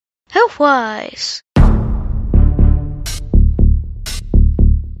Health-wise.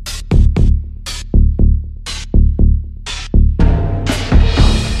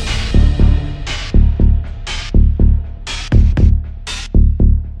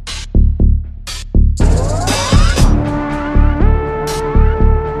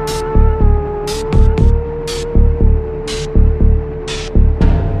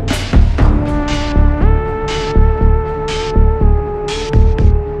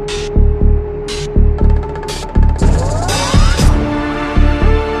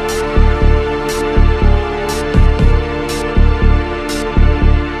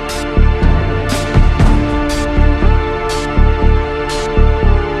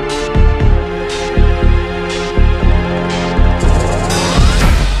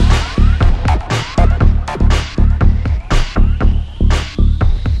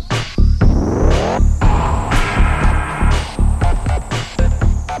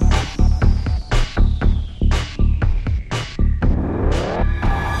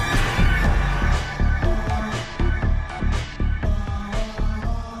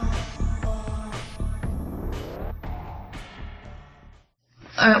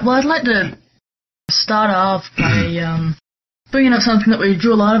 Well, I'd like to start off by bringing up something that we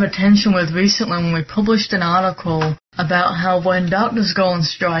drew a lot of attention with recently when we published an article about how when doctors go on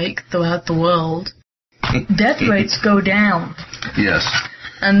strike throughout the world, death rates go down. Yes.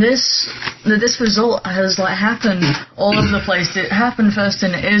 And this result has happened all over the place. It happened first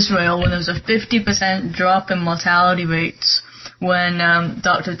in Israel when there was a 50% drop in mortality rates when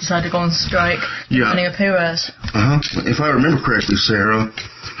doctors decided to go on strike, getting a pay raise. If I remember correctly, Sarah,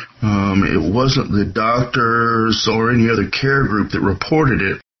 it wasn't the doctors or any other care group that reported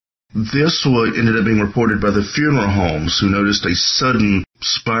it. This ended up being reported by the funeral homes, who noticed a sudden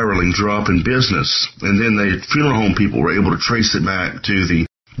spiraling drop in business. And then the funeral home people were able to trace it back to the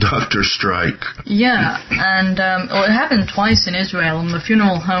doctor strike. Yeah, and it happened twice in Israel, and the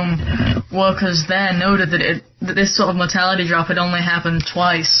funeral home workers there noted that this sort of mortality drop had only happened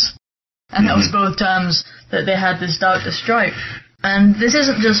twice. And that was both times that they had this doctor strike. And this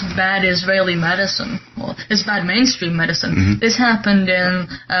isn't just bad Israeli medicine. Well, it's bad mainstream medicine. This happened in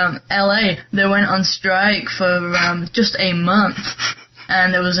L.A. They went on strike for just a month,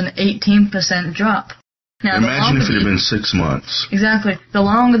 and there was an 18% drop. Now, imagine if it had been 6 months. Exactly. The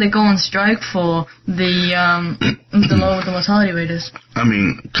longer they go on strike for, the lower the mortality rate is. I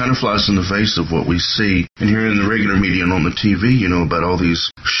mean, kind of flies in the face of what we see and hear in the regular media and on the TV, about all these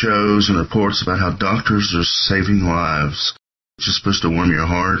shows and reports about how doctors are saving lives. It's just supposed to warm your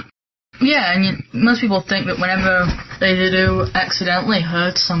heart. Yeah, and most people think that whenever they do accidentally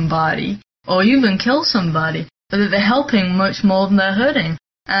hurt somebody, or even kill somebody, that they're helping much more than they're hurting.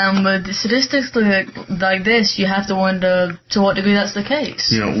 And with statistics like this, you have to wonder to what degree that's the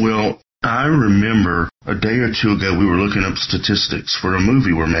case. Yeah, well, I remember a day or two ago we were looking up statistics for a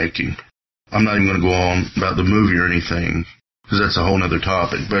movie we're making. I'm not even going to go on about the movie or anything, because that's a whole other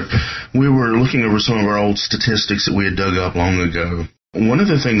topic. But we were looking over some of our old statistics that we had dug up long ago. One of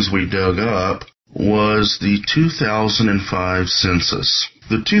the things we dug up was the 2005 census.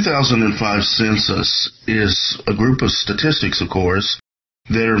 The 2005 census is a group of statistics, of course,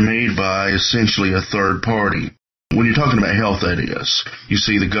 that are made by essentially a third party. When you're talking about health, that is. You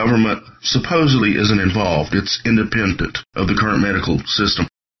see, the government supposedly isn't involved. It's independent of the current medical system.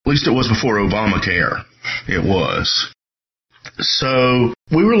 At least it was before Obamacare. It was. So,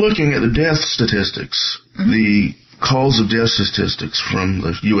 we were looking at the death statistics, the cause of death statistics from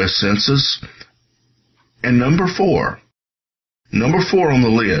the U.S. Census, and number four on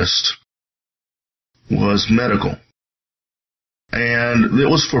the list was medical. And it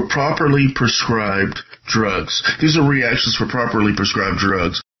was for properly prescribed drugs. These are reactions for properly prescribed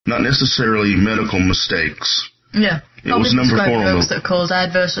drugs, not necessarily medical mistakes. Yeah. It was number 4 on drugs that cause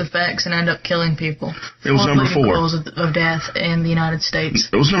adverse effects and end up killing people. It was number 4. Cause of death in the United States.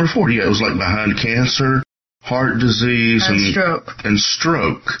 It was number 4, yeah. It was behind cancer, heart disease, and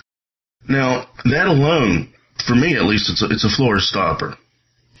stroke. Now, that alone, for me at least, it's a floor stopper.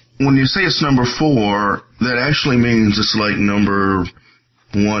 When you say it's number 4, that actually means it's number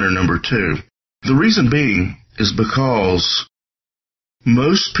 1 or number 2. The reason being is because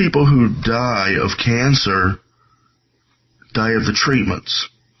most people who die of cancer die of the treatments.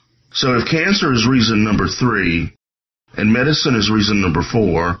 So if cancer is reason number 3 and medicine is reason number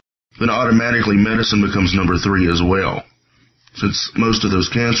 4, then automatically medicine becomes number 3 as well, since most of those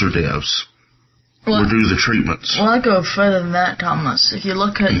cancer deaths were due to the treatments. Well, I'd go further than that, Thomas. If you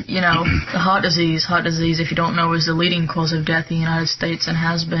look at, the heart disease, if you don't know, is the leading cause of death in the United States and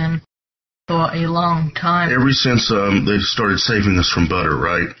has been for a long time. Ever since they started saving us from butter,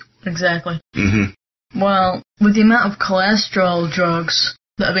 right? Exactly. Mm-hmm. Well, with the amount of cholesterol drugs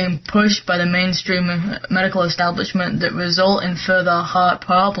that are being pushed by the mainstream medical establishment that result in further heart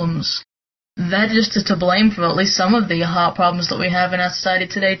problems, that just is to blame for at least some of the heart problems that we have in our society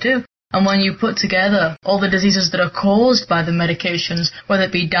today too. And when you put together all the diseases that are caused by the medications, whether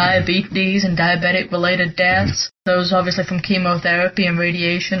it be diabetes and diabetic-related deaths, those obviously from chemotherapy and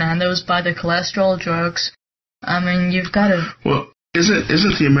radiation, and those by the cholesterol drugs, I mean, you've got to... Well, isn't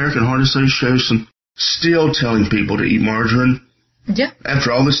the American Heart Association still telling people to eat margarine? Yeah.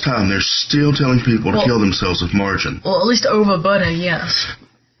 After all this time, they're still telling people to kill themselves with margarine. Well, at least over butter, yes.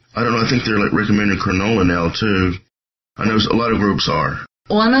 I don't know, I think they're like recommending canola now, too. I know a lot of groups are.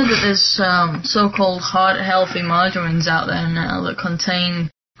 Well, I know that there's so-called heart-healthy margarines out there now that contain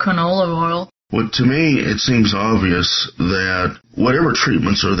canola oil. Well, to me, it seems obvious that whatever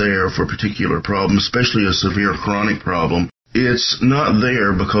treatments are there for a particular problem, especially a severe chronic problem, it's not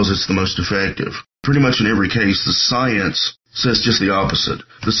there because it's the most effective. Pretty much in every case, the science says just the opposite.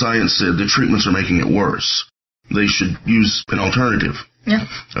 The science said the treatments are making it worse. They should use an alternative. Yeah.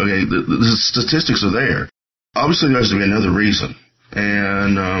 Okay, the statistics are there. Obviously, there has to be another reason.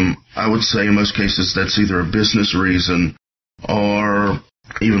 And I would say in most cases that's either a business reason or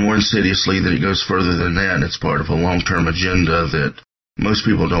even more insidiously that it goes further than that and it's part of a long-term agenda that most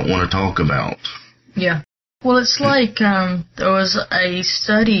people don't want to talk about. Yeah. Well, it's like there was a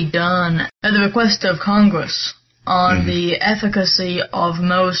study done at the request of Congress on the efficacy of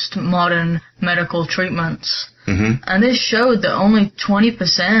most modern medical treatments. And this showed that only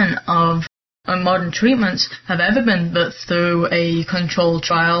 20% of modern treatments have ever been put through a controlled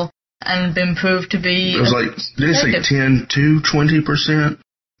trial and been proved to be... It was like, did it say 10 to 20%?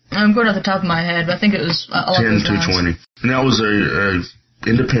 I'm going off the top of my head, but I think it was... 10 to 20. And that was a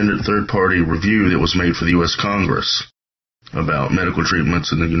independent third-party review that was made for the U.S. Congress about medical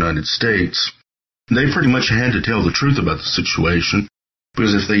treatments in the United States. They pretty much had to tell the truth about the situation,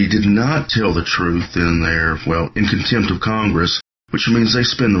 because if they did not tell the truth, then they're, well, in contempt of Congress, which means they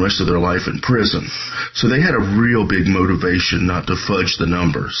spend the rest of their life in prison. So they had a real big motivation not to fudge the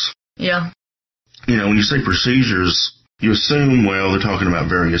numbers. Yeah. You know, when you say procedures, you assume, well, they're talking about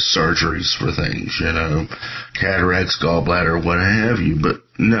various surgeries for things, you know, cataracts, gallbladder, what have you, but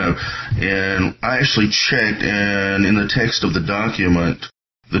no. And I actually checked, and in the text of the document,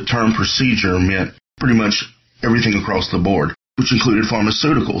 the term procedure meant pretty much everything across the board, which included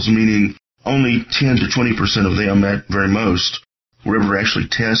pharmaceuticals, meaning only 10 to 20% of them, at very most, were ever actually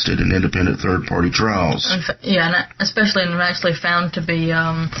tested in independent third-party trials. Yeah, and especially when actually found to be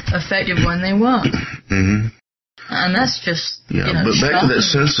effective when they were. And that's just, yeah, you know, but back to that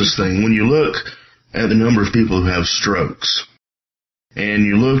census thing, when you look at the number of people who have strokes, and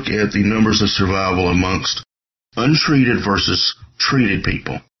you look at the numbers of survival amongst untreated versus treated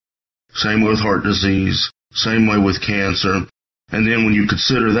people, same way with heart disease, same way with cancer, and then when you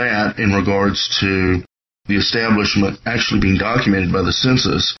consider that in regards to the establishment actually being documented by the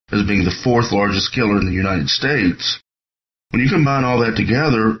census as being the fourth largest killer in the United States, when you combine all that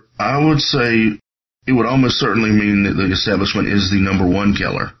together, I would say it would almost certainly mean that the establishment is the number one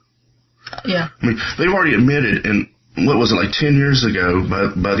killer. Yeah. I mean, they've already admitted, and what was it, like 10 years ago,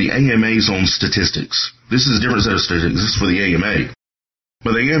 by the AMA's own statistics. This is a different set of statistics. This is for the AMA.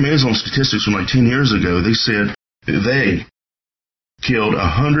 But the AMA's own statistics from like 10 years ago, they said that they killed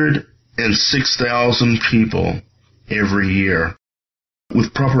 106,000 people every year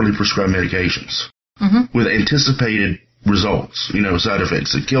with properly prescribed medications, with anticipated results, you know, side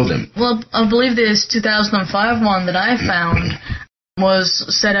effects that killed them. Well, I believe this 2005 one that I found was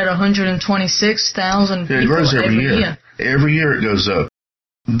set at 126,000 people it grows every year. Every year it goes up.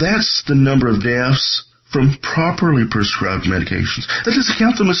 That's the number of deaths from properly prescribed medications. That doesn't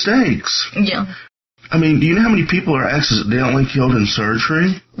count the mistakes. Yeah. I mean, do you know how many people are accidentally killed in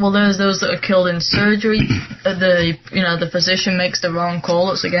surgery? Well, there's those that are killed in surgery. The physician makes the wrong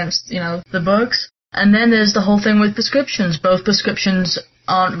call. It's against, the books. And then there's the whole thing with prescriptions. Both prescriptions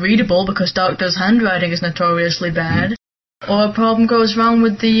aren't readable because doctors' handwriting is notoriously bad. Or a problem goes wrong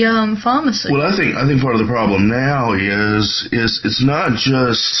with the pharmacy. Well, I think part of the problem now is it's not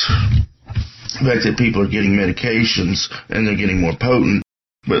just the fact that people are getting medications and they're getting more potent,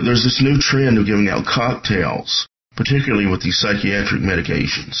 but there's this new trend of giving out cocktails, particularly with these psychiatric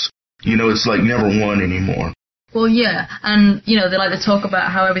medications. It's like never one anymore. Well, yeah, and, they like to talk about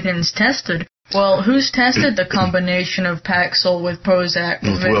how everything's tested. Well, who's tested the combination of Paxil with Prozac,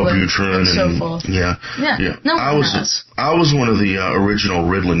 with Ritalin, and so forth? Yeah. No one has. I was one of the original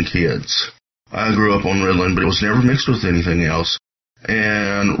Ritalin kids. I grew up on Ritalin, but it was never mixed with anything else.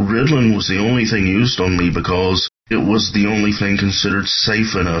 And Ritalin was the only thing used on me because it was the only thing considered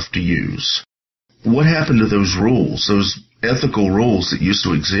safe enough to use. What happened to those rules, those ethical rules that used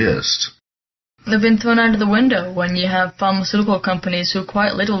to exist? They've been thrown out of the window when you have pharmaceutical companies who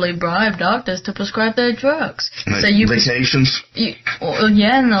quite literally bribe doctors to prescribe their drugs. Like so you vacations?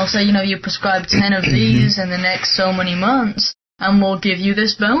 And they'll say, you prescribe 10 of these in the next so many months, and we'll give you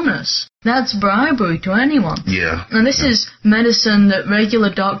this bonus. That's bribery to anyone. Yeah. And this is medicine that regular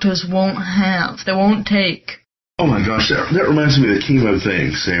doctors won't have. They won't take. Oh my gosh, that reminds me of the chemo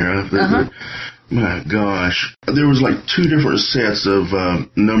thing, Sarah. My gosh. There was like two different sets of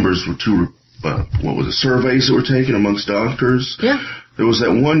numbers with surveys that were taken amongst doctors. Yeah. There was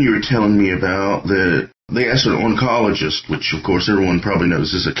that one you were telling me about that they asked an oncologist, which of course everyone probably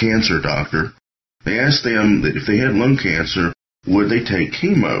knows is a cancer doctor. They asked them that if they had lung cancer, would they take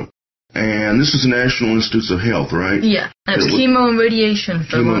chemo? And this is the National Institutes of Health, right? Yeah, and it's chemo and radiation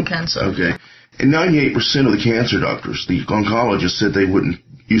for lung cancer. Okay. And 98% of the cancer doctors, the oncologists, said they wouldn't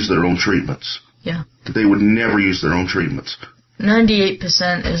use their own treatments. Yeah. That they would never use their own treatments. 98%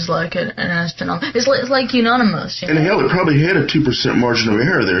 is like an astronomical. It's like unanimous. And hell, it probably had a 2% margin of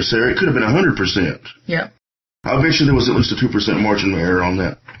error there, Sarah. It could have been 100%. Yeah. I bet you there was at least a 2% margin of error on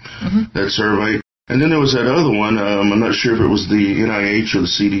that survey. And then there was that other one. I'm not sure if it was the NIH or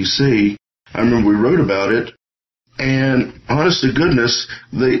the CDC. I remember we wrote about it. And honest to goodness,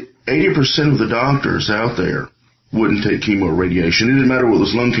 80% of the doctors out there wouldn't take chemo or radiation. It didn't matter whether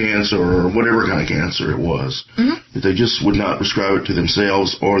it was lung cancer or whatever kind of cancer it was. That they just would not prescribe it to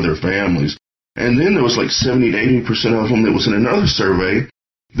themselves or their families. And then there was like 70 to 80% of them that was in another survey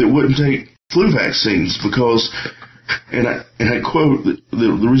that wouldn't take flu vaccines because, and I quote,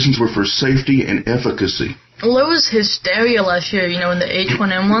 the reasons were for safety and efficacy. Well, there was hysteria last year, in the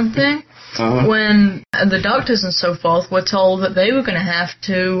H1N1 thing, when the doctors and so forth were told that they were going to have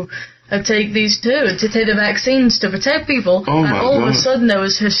to take these too, to take the vaccines to protect people, and all of a sudden there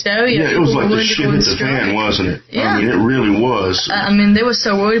was hysteria. Yeah, it was like the shit hit the fan, wasn't it? Yeah. I mean, it really was. They were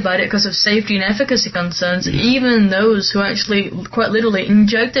so worried about it because of safety and efficacy concerns, even those who actually, quite literally,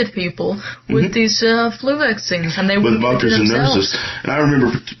 injected people with these flu vaccines, and they wouldn't do it doctors and nurses. And I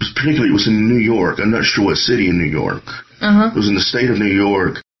remember, particularly, it was in New York. I'm not sure what city in New York. It was in the state of New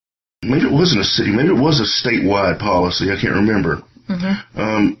York. Maybe it wasn't a city. Maybe it was a statewide policy. I can't remember.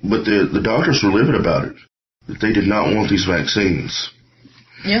 But the doctors were livid about it, that they did not want these vaccines.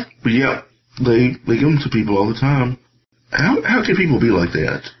 Yeah. But yeah, they give them to people all the time. How can people be like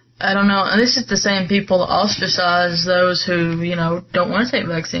that? I don't know. And this is the same people that ostracize those who, don't want to take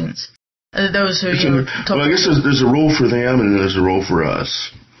vaccines. Those who, Well, I guess there's a role for them and there's a role for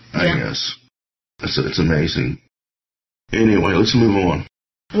us, I guess. It's amazing. Anyway, let's move on.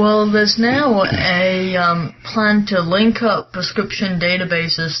 Well, there's now a plan to link up prescription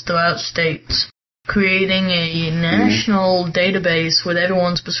databases throughout states, creating a national database with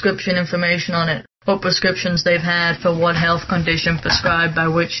everyone's prescription information on it, what prescriptions they've had for what health condition prescribed by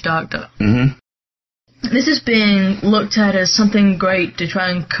which doctor. This is being looked at as something great to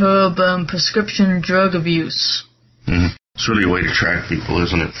try and curb prescription drug abuse. It's really a way to track people,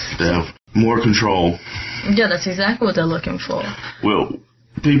 isn't it? To have more control. Yeah, that's exactly what they're looking for. Well,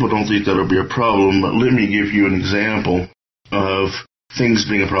 people don't think that'll be a problem, but let me give you an example of things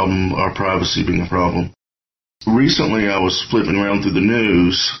being a problem, or privacy being a problem. Recently, I was flipping around through the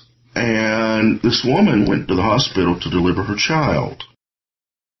news, and this woman went to the hospital to deliver her child.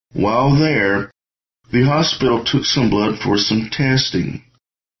 While there, the hospital took some blood for some testing.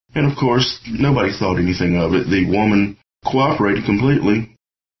 And of course, nobody thought anything of it. The woman cooperated completely.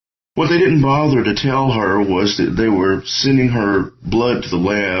 What they didn't bother to tell her was that they were sending her blood to the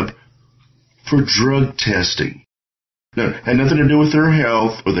lab for drug testing. Now, it had nothing to do with her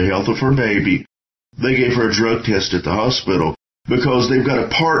health or the health of her baby. They gave her a drug test at the hospital because they've got a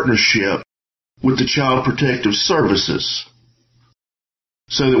partnership with the Child Protective Services.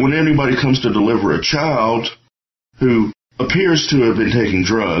 So that when anybody comes to deliver a child who appears to have been taking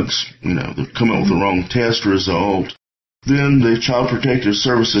drugs, they've come up with the wrong test result, then the Child Protective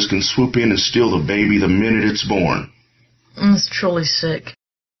Services can swoop in and steal the baby the minute it's born. It's truly sick.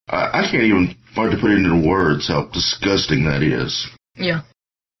 I can't even find to put it into words how disgusting that is. Yeah.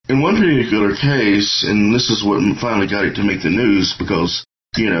 In one particular case, and this is what finally got it to make the news, because,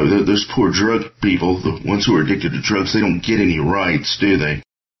 those poor drug people, the ones who are addicted to drugs, they don't get any rights, do they?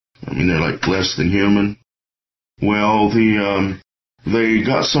 I mean, they're like less than human. Well, they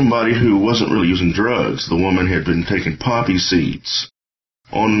got somebody who wasn't really using drugs. The woman had been taking poppy seeds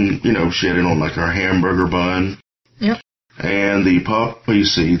she had it on like her hamburger bun. Yep. And the poppy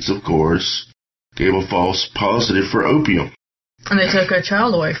seeds, of course, gave a false positive for opium. And they took her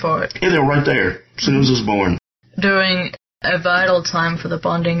child away for it. Yeah, they were right there, as soon as it was born. during a vital time for the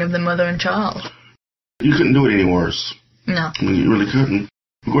bonding of the mother and child. You couldn't do it any worse. No. I mean, you really couldn't.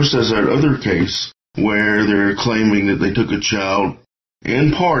 Of course, there's that other case where they're claiming that they took a child,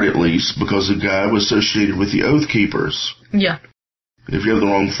 in part at least, because the guy was associated with the Oath Keepers. Yeah. If you have the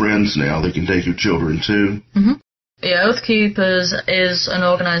wrong friends now, they can take your children too. Mm-hmm. Yeah, Oath Keepers is an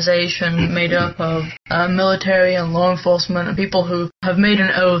organization made up of military and law enforcement and people who have made an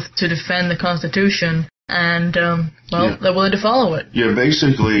oath to defend the Constitution, and, they're willing to follow it. Yeah,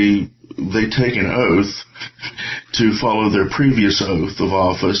 basically, they take an oath to follow their previous oath of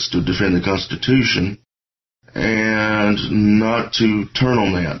office to defend the Constitution and not to turn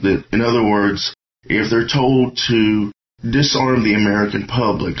on that. That, in other words, if they're told to disarm the American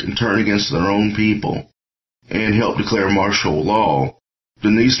public and turn against their own people and help declare martial law,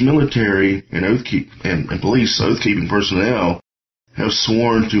 then these military and police oath-keeping personnel have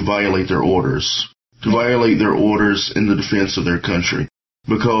sworn to violate their orders, in the defense of their country,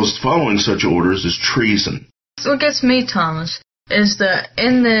 because following such orders is treason. So what gets me, Thomas, is that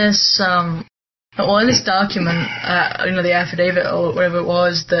in this, in this document, the affidavit or whatever it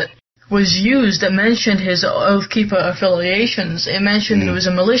was that was used that mentioned his Oath Keeper affiliations, it mentioned it was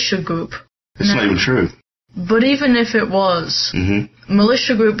a militia group. It's not even true. But even if it was,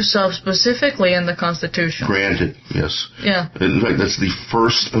 militia groups are specifically in the Constitution. Granted, yes. Yeah. In fact, that's the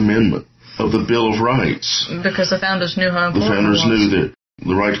First Amendment of the Bill of Rights. Because the founders knew how important the founders it was. knew that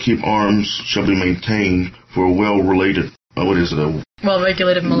the right to keep arms shall be maintained for a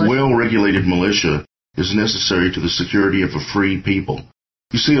well-regulated militia is necessary to the security of a free people.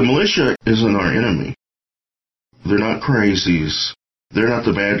 You see, a militia isn't our enemy. They're not crazies. They're not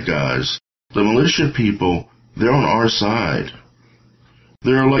the bad guys. The militia people, they're on our side.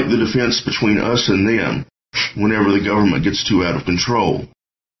 They're like the defense between us and them whenever the government gets too out of control.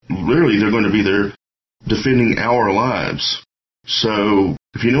 Literally, they're going to be there defending our lives. So,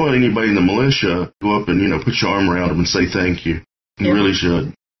 if you know anybody in the militia, go up and, put your arm around them and say thank you. You really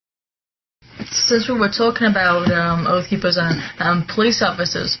should. Since we were talking about Oath Keepers and police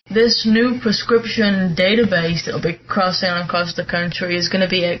officers, this new prescription database that will be crossing across the country is going to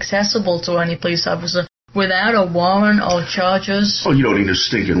be accessible to any police officer without a warrant or charges. Oh, you don't need a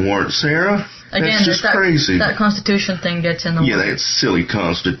stinking warrant, Sarah. Again, that's just crazy. That Constitution thing gets in the way. Yeah, that silly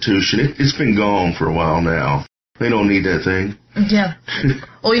Constitution. It's been gone for a while now. They don't need that thing. Yeah.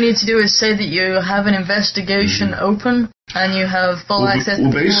 All you need to do is say that you have an investigation open and you have full access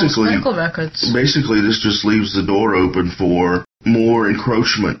to people's medical records. Basically, this just leaves the door open for more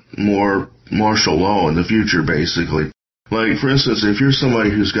encroachment, more martial law in the future, basically. Like, for instance, if you're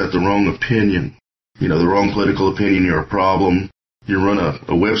somebody who's got the wrong opinion, the wrong political opinion, you're a problem, you run a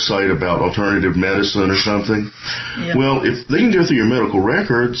website about alternative medicine or something. Yeah. Well, if they can go through your medical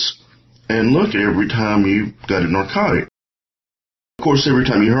records and look at every time you got a narcotic. Of course, every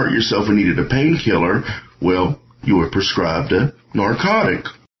time you hurt yourself and needed a painkiller, well, you were prescribed a narcotic.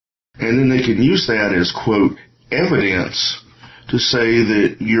 And then they can use that as, quote, evidence to say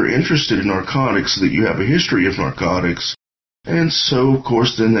that you're interested in narcotics, that you have a history of narcotics. And so, of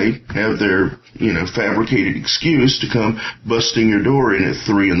course, then they have their, fabricated excuse to come busting your door in at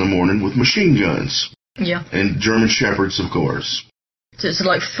 3 a.m. with machine guns. Yeah. And German Shepherds, of course. To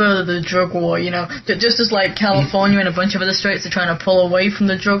further the drug war, Just as California and a bunch of other states are trying to pull away from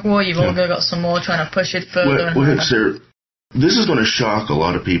the drug war, you've also got some more trying to push it further. Well, sir, this is going to shock a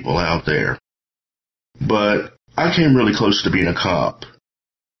lot of people out there. But I came really close to being a cop.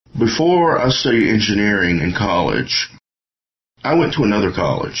 Before I studied engineering in college, I went to another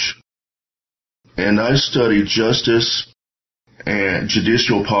college. And I studied justice and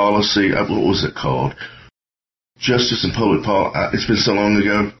judicial policy. What was it called? Justice and public policy. It's been so long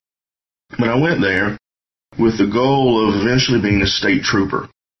ago. But I went there with the goal of eventually being a state trooper.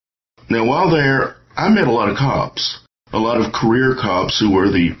 Now, while there, I met a lot of cops, a lot of career cops who were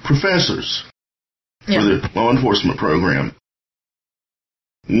the professors for the law enforcement program.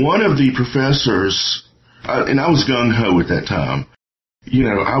 One of the professors, and I was gung-ho at that time,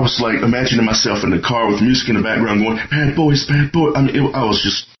 I was imagining myself in the car with music in the background going, bad boys, bad boys. I was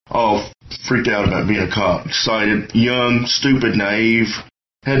just all freaked out about being a cop, excited, young, stupid, naive,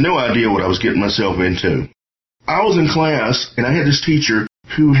 had no idea what I was getting myself into. I was in class, and I had this teacher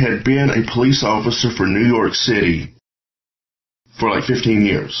who had been a police officer for New York City for 15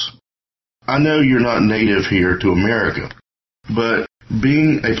 years. I know you're not native here to America, but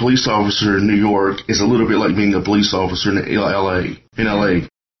being a police officer in New York is a little bit like being a police officer in L.A.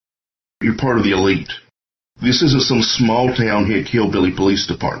 You're part of the elite. This isn't some small-town hillbilly police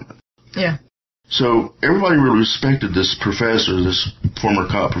department. Yeah. So everybody really respected this professor, this former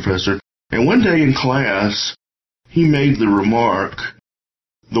cop professor. And one day in class, he made the remark,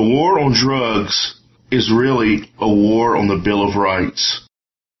 the war on drugs is really a war on the Bill of Rights.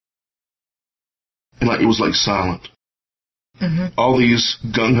 And it was like silent. Mm-hmm. All these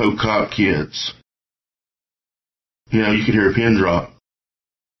gung-ho cop kids. You could hear a pin drop.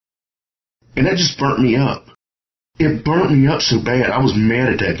 And that just burnt me up. It burnt me up so bad. I was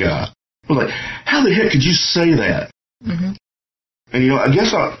mad at that guy. I was like, how the heck could you say that? Mm-hmm. And, I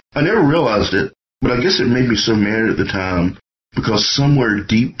guess I never realized it, but I guess it made me so mad at the time because somewhere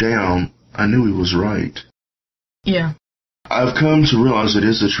deep down, I knew he was right. Yeah. I've come to realize it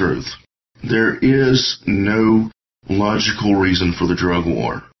is the truth. There is no logical reason for the drug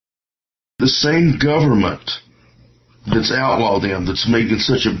war. The same government that's outlawed them, that's making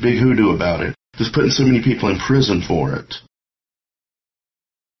such a big hoodoo about it, that's putting so many people in prison for it,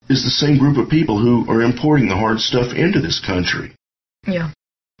 is the same group of people who are importing the hard stuff into this country. Yeah.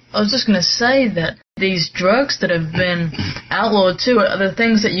 I was just going to say that these drugs that have been outlawed too are the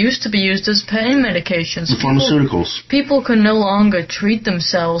things that used to be used as pain medications. The pharmaceuticals. People can no longer treat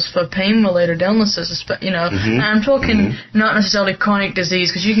themselves for pain-related illnesses, And I'm talking not necessarily chronic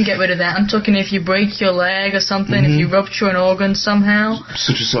disease, because you can get rid of that. I'm talking if you break your leg or something, if you rupture an organ somehow.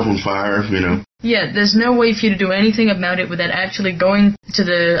 Set yourself on fire, Yeah, there's no way for you to do anything about it without actually going to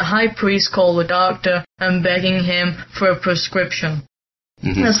the high priest called the doctor and begging him for a prescription.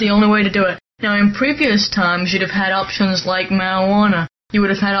 Mm-hmm. That's the only way to do it. Now, in previous times, you'd have had options like marijuana. You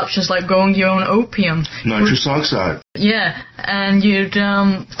would have had options like growing your own opium. Nitrous oxide. Yeah, and you'd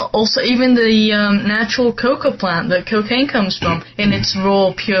also, even the natural coca plant that cocaine comes from, in its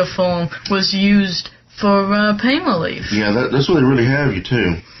raw, pure form, was used for pain relief. Yeah, that's what they really have you,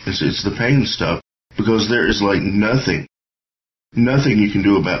 too. It's the pain stuff. Because there is nothing you can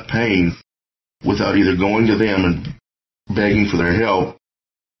do about pain without either going to them and begging for their help.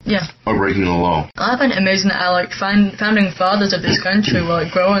 Yeah. Or breaking the law. I find it amazing that founding fathers of this country were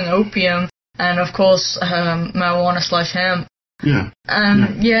growing opium and, of course, marijuana/hemp. Yeah.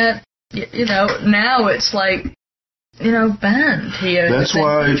 And yet, now it's banned here. That's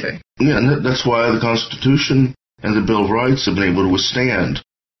why. Yeah, that's why the Constitution and the Bill of Rights have been able to withstand,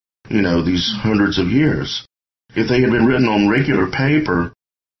 these hundreds of years. If they had been written on regular paper,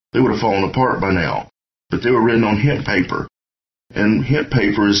 they would have fallen apart by now. But they were written on hemp paper. And hemp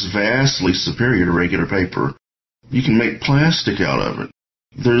paper is vastly superior to regular paper. You can make plastic out of it.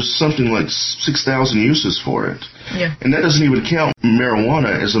 There's something like 6,000 uses for it. Yeah. And that doesn't even count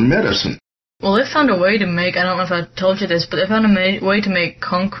marijuana as a medicine. Well, they found a way to make, I don't know if I told you this, but they found a way to make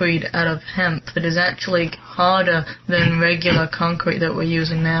concrete out of hemp that is actually harder than regular concrete that we're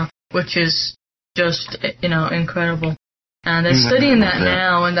using now, which is just, incredible. And they're studying that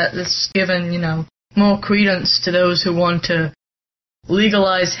now, and that's given, more credence to those who want to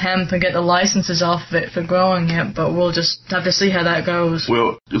legalize hemp and get the licenses off of it for growing it, but we'll just have to see how that goes.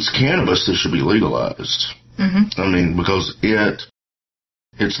 Well, it's cannabis that should be legalized. Mm-hmm. I mean, because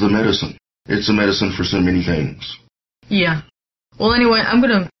it's the medicine. It's a medicine for so many things. Yeah. Well, anyway, I'm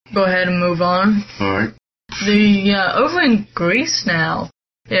going to go ahead and move on. All right. Over in Greece now,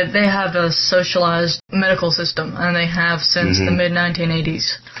 they have a socialized medical system, and they have since the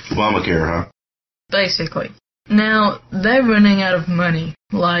mid-1980s. Obamacare, huh? Basically. Now, they're running out of money,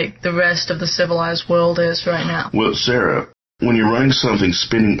 like the rest of the civilized world is right now. Well, Sarah, when you're running something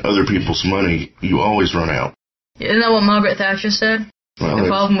spending other people's money, you always run out. Isn't that what Margaret Thatcher said? Well, the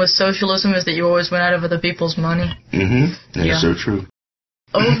problem with socialism is that you always run out of other people's money. Mm-hmm. That's so true.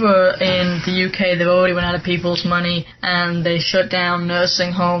 Over in the UK, they've already run out of people's money, and they shut down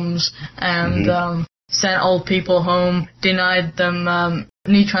nursing homes and sent old people home, denied them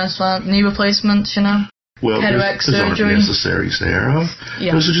knee replacements, Well, those aren't necessary, Sarah.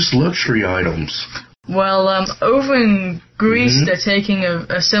 Yeah. Those are just luxury items. Well, over in Greece, they're taking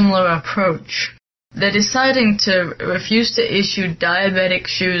a similar approach. They're deciding to refuse to issue diabetic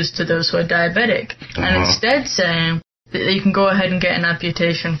shoes to those who are diabetic, and instead saying that you can go ahead and get an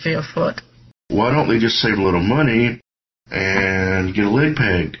amputation for your foot. Why don't they just save a little money and get a leg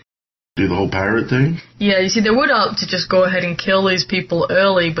peg? Do the whole pirate thing? Yeah, you see, they would opt to just go ahead and kill these people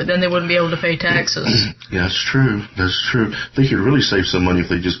early, but then they wouldn't be able to pay taxes. Yeah, that's true. That's true. They could really save some money if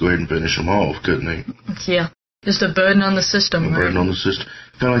they just go ahead and finish them off, couldn't they? Yeah. Just a burden on the system, right? Burden on the system.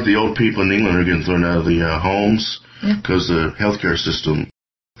 Kind of like the old people in England are getting thrown out of the homes because the healthcare system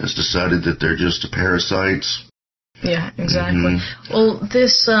has decided that they're just parasites. Yeah, exactly. Well,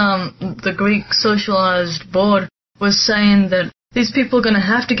 the Greek socialized board was saying that these people are going to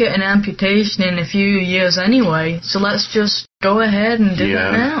have to get an amputation in a few years anyway, so let's just go ahead and do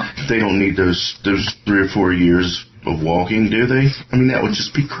that now. They don't need those 3 or 4 years of walking, do they? I mean, that would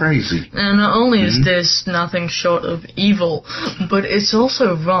just be crazy. And not only is this nothing short of evil, but it's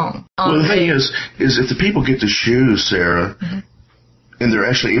also wrong. Well, the thing is if the people get the shoes, Sarah, and they're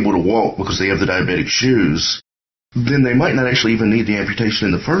actually able to walk because they have the diabetic shoes, then they might not actually even need the amputation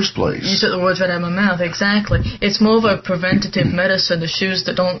in the first place. You took the words right out of my mouth, exactly. It's more of a preventative medicine, the shoes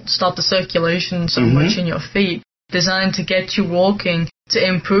that don't stop the circulation so much in your feet, designed to get you walking, to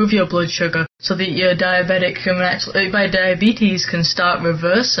improve your blood sugar, so that your diabetes can start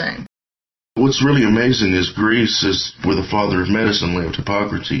reversing. What's really amazing is Greece is where the father of medicine lived,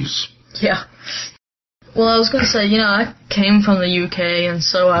 Hippocrates. Yeah. Well, I was going to say, I came from the UK, and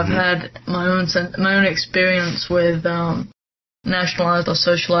so I've had my own experience with nationalized or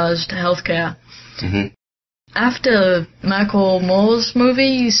socialized healthcare. After Michael Moore's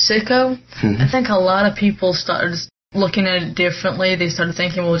movie, Sicko, I think a lot of people started looking at it differently. They started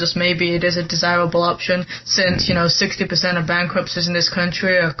thinking, well, just maybe it is a desirable option since, 60% of bankruptcies in this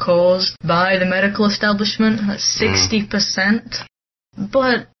country are caused by the medical establishment. That's 60%.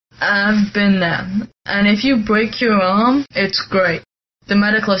 But I've been there. And if you break your arm, it's great. The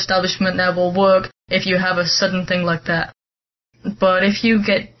medical establishment there will work if you have a sudden thing like that. But if you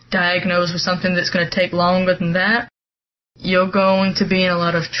get diagnosed with something that's going to take longer than that, you're going to be in a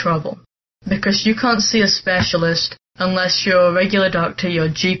lot of trouble. Because you can't see a specialist unless you're a regular doctor, your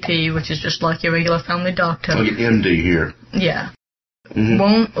GP, which is just like your regular family doctor. Like an MD here. Yeah.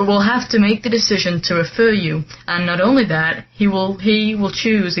 Will have to make the decision to refer you, and not only that, he will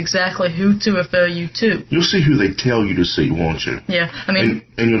choose exactly who to refer you to. You'll see who they tell you to see, won't you? Yeah, I mean...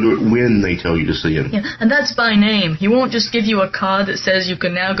 And you'll do it when they tell you to see him. Yeah, and that's by name. He won't just give you a card that says you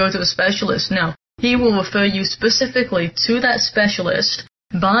can now go to a specialist. No, he will refer you specifically to that specialist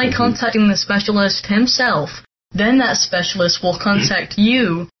by contacting the specialist himself. Then that specialist will contact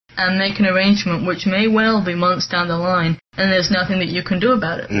you and make an arrangement which may well be months down the line, and there's nothing that you can do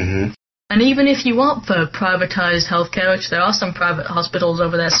about it. And even if you opt for privatized healthcare, which there are some private hospitals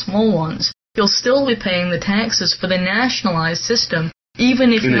over there, small ones, you'll still be paying the taxes for the nationalized system,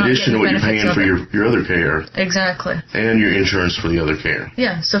 even if you're not getting the benefits of it. In addition to what you're paying for your other care. Exactly. And your insurance for the other care.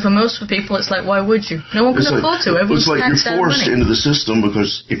 Yeah, so for most people, it's like, why would you? No one can afford to. Everyone's taxed out of money. It's like you're forced into the system,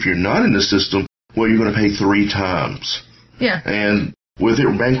 because if you're not in the system, well, you're going to pay 3 times. Yeah. And with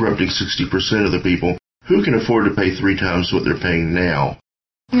it bankrupting 60% of the people, who can afford to pay 3 times what they're paying now?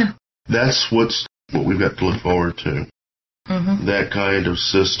 Yeah. That's what we've got to look forward to. That kind of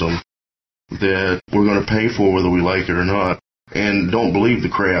system that we're going to pay for whether we like it or not. And don't believe the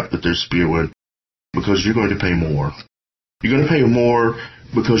crap that they're spewing, because you're going to pay more. You're going to pay more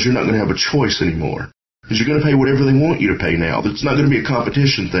because you're not going to have a choice anymore. Because you're going to pay whatever they want you to pay now. It's not going to be a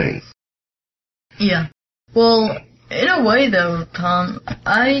competition thing. Yeah. Well, in a way, though, Tom,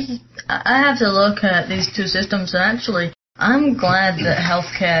 I have to look at these two systems, and actually, I'm glad that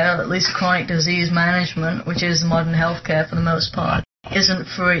healthcare, at least chronic disease management, which is modern healthcare for the most part, isn't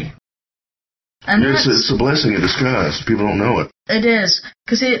free. And it's a blessing in disguise. People don't know it. It is,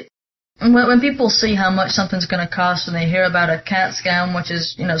 because when people see how much something's going to cost, and they hear about a CAT scan, which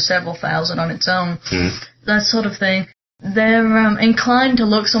is several thousand on its own, that sort of thing, they're inclined to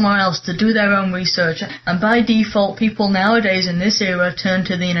look somewhere else to do their own research. And by default, people nowadays in this era turn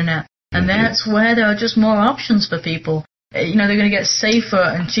to the internet, and that's where there are just more options for people. They're going to get safer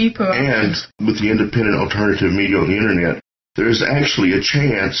and cheaper options. And with the independent alternative media on the internet, there's actually a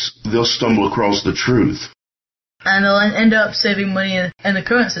chance they'll stumble across the truth. And they'll end up saving money in the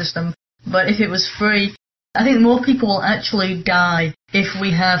current system. But if it was free, I think more people will actually die if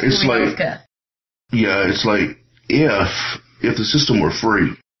we have free healthcare. Yeah, it's like if the system were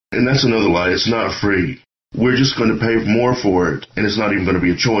free. And that's another lie. It's not free. We're just going to pay more for it, and it's not even going to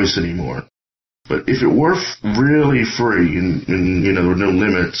be a choice anymore. But if it were really free and there were no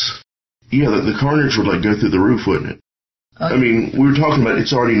limits, the carnage would go through the roof, wouldn't it? I mean, we were talking about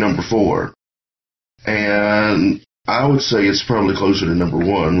it's already number 4. And I would say it's probably closer to number 1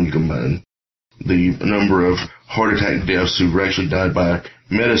 when you combine the number of heart attack deaths who actually died by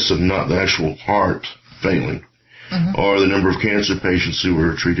medicine, not the actual heart failing, or the number of cancer patients who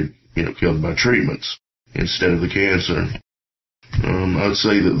were treated, killed by treatments instead of the cancer. I would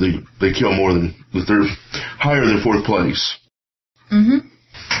say that they kill more than, that they're higher than 4th place.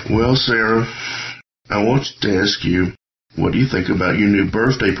 Well, Sarah, I want to ask you, what do you think about your new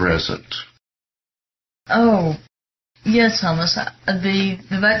birthday present? Oh, yes, Thomas. The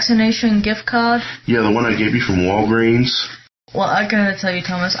vaccination gift card? Yeah, the one I gave you from Walgreens. Well, I gotta tell you,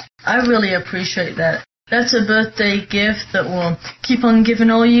 Thomas, I really appreciate that. That's a birthday gift that will keep on giving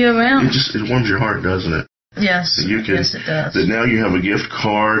all year round. It warms your heart, doesn't it? Yes, yes it does. That now you have a gift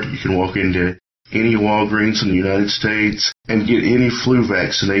card, you can walk into any Walgreens in the United States and get any flu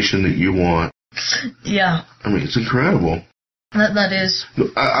vaccination that you want. Yeah. I mean, it's incredible. That is.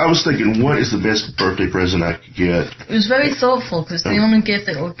 I was thinking, what is the best birthday present I could get? It was very thoughtful, because the only gift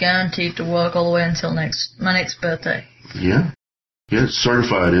that will guaranteed to work all the way until my next birthday. Yeah. Yeah, it's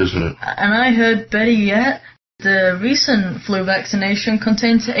certified, isn't it? And I heard, better yet, the recent flu vaccination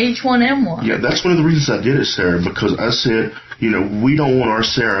contains H1N1. Yeah, that's one of the reasons I did it, Sarah, because I said, we don't want our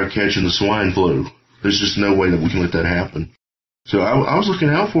Sarah catching the swine flu. There's just no way that we can let that happen. So I was looking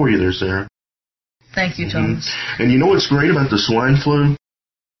out for you there, Sarah. Thank you, Thomas. Mm-hmm. And you know what's great about the swine flu?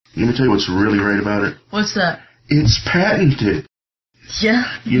 Let me tell you what's really great about it. What's that? It's patented. Yeah.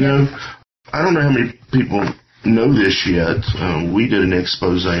 I don't know how many people know this yet. We did an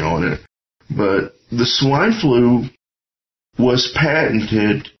expose on it. But the swine flu was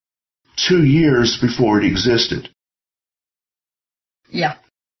patented 2 years before it existed. Yeah.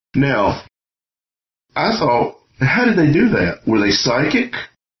 Now, I thought, how did they do that? Were they psychic?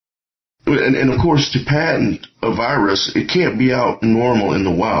 And of course, to patent a virus, it can't be out normal in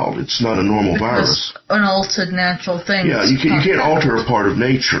the wild. It's not a normal virus. It's an altered natural thing. Yeah, you can't alter a part of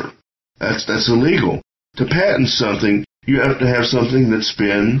nature. That's illegal. To patent something, you have to have something that's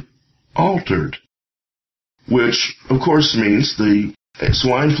been altered. Which, of course, means the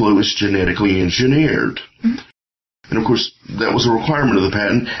swine flu is genetically engineered. Mm-hmm. And of course, that was a requirement of the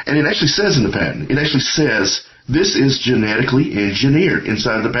patent. And it actually says in the patent, it actually says, this is genetically engineered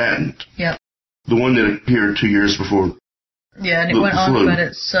inside the patent. Yep. The one that appeared 2 years before. Yeah, and it went on, but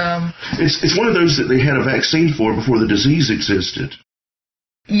it's one of those that they had a vaccine for before the disease existed.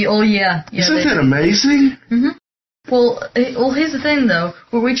 Yeah. Isn't that amazing? Mm-hmm. Well, here's the thing, though.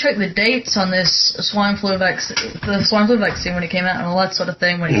 Well, we checked the dates on this swine flu vaccine when it came out and all that sort of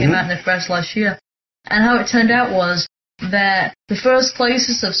thing, when it came out in the press last year. And how it turned out was that the first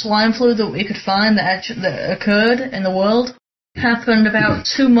cases of swine flu that we could find that occurred in the world happened about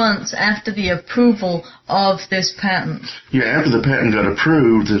 2 months after the approval of this patent. Yeah, after the patent got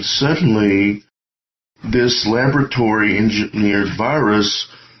approved, then suddenly this laboratory-engineered virus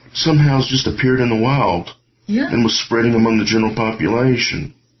somehow just appeared in the wild. Yeah. And was spreading among the general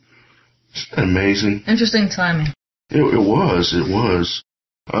population. Isn't that amazing? Interesting timing. It was.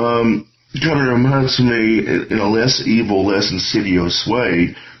 Kind of reminds me, in a less evil, less insidious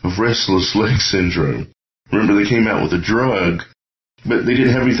way, of restless leg syndrome. Remember, they came out with a drug, but they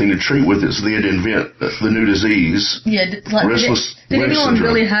didn't have anything to treat with it, so they had to invent the new disease. Yeah, restless leg did anyone syndrome.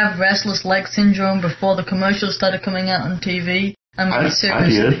 really have restless leg syndrome before the commercials started coming out on TV? I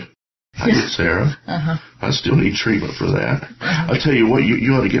did. I did, Sarah. Uh-huh. I still need treatment for that. I'll tell you what,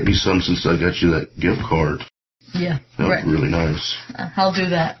 you ought to get me some since I got you that gift card. Yeah. That was really nice. I'll do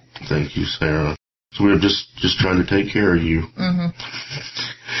that. Thank you, Sarah. So we're just trying to take care of you. Mm-hmm.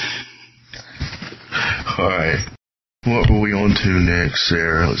 All right. What were we on to next,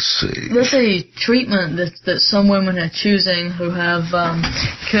 Sarah? Let's see. There's a treatment that some women are choosing who have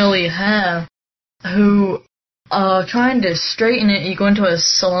curly hair, who are trying to straighten it. You go into a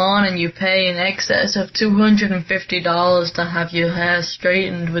salon and you pay in excess of $250 to have your hair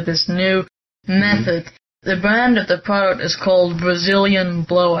straightened with this new method. The brand of the product is called Brazilian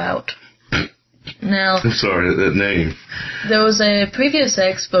Blowout. Now, I'm sorry, that name. There was a previous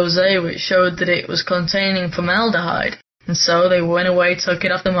expose which showed that it was containing formaldehyde. And so they went away, took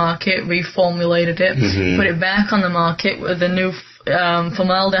it off the market, reformulated it, put it back on the market with a new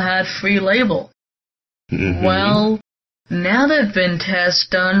formaldehyde-free label. Well, now there have been tests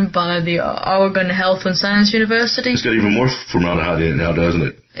done by the Oregon Health and Science University. It's got even more formaldehyde in it now, doesn't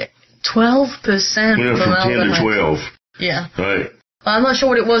it? 12% from 10 to 12. Yeah. Right. I'm not sure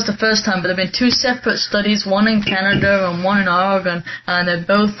what it was the first time, but there have been 2 separate studies, one in Canada and one in Oregon, and they're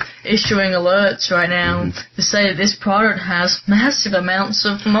both issuing alerts right now to say that this product has massive amounts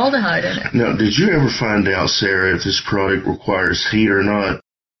of formaldehyde in it. Now, did you ever find out, Sarah, if this product requires heat or not?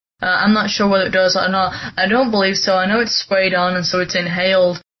 I'm not sure whether it does or not. I don't believe so. I know it's sprayed on, and so it's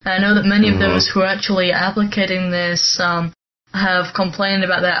inhaled. I know that many of those who are actually applicating this have complained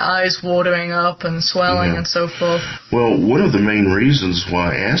about their eyes watering up and swelling and so forth. Well, one of the main reasons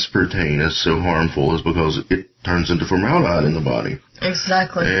why aspartame is so harmful is because it turns into formaldehyde in the body.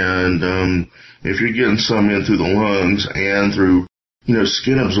 Exactly. And if you're getting some in through the lungs and through,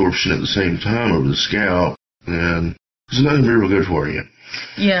 skin absorption at the same time over the scalp, then it's not going to be real good for you.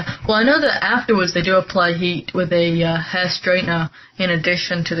 Yeah, well, I know that afterwards they do apply heat with a hair straightener in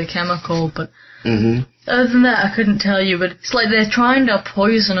addition to the chemical, but other than that, I couldn't tell you. But it's like they're trying to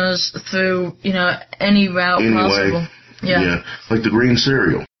poison us through, any route possible. Yeah, like the green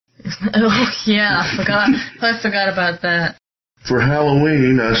cereal. Oh, yeah, I forgot about that. For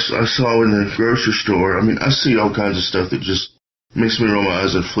Halloween, I saw in the grocery store, I see all kinds of stuff that just makes me roll my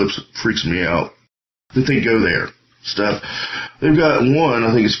eyes and freaks me out. That they go there. Stuff. They've got one,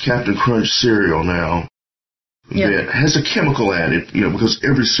 I think it's Captain Crunch cereal now, that has a chemical added, because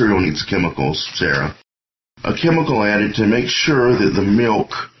every cereal needs chemicals, Sarah. A chemical added to make sure that the milk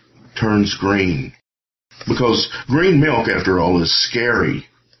turns green. Because green milk, after all, is scary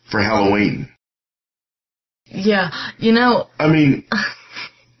for Halloween. Yeah, when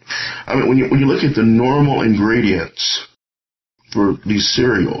you look at the normal ingredients for these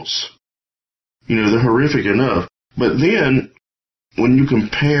cereals, they're horrific enough. But then, when you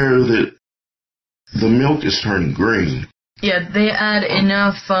compare that the milk is turning green. Yeah, they add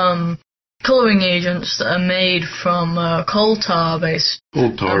enough coloring agents that are made from coal tar,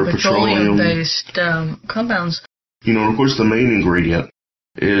 petroleum-based compounds. Of course, the main ingredient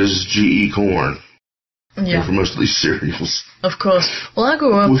is GE corn. Yeah. For most of these cereals. Of course. Well, I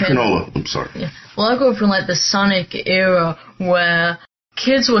grew up with canola. I'm sorry. Yeah. Well, I grew up in the Sonic era where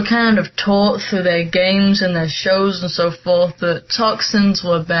kids were kind of taught through their games and their shows and so forth that toxins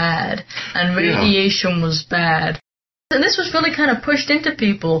were bad and radiation was bad. And this was really kind of pushed into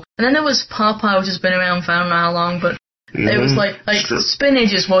people. And then there was Popeye, which has been around for I don't know how long, but it was like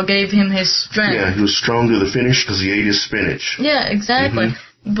spinach is what gave him his strength. Yeah, he was strong to the finish because he ate his spinach. Yeah, exactly.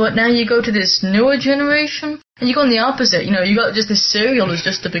 But now you go to this newer generation, and you go on the opposite. You got just this cereal is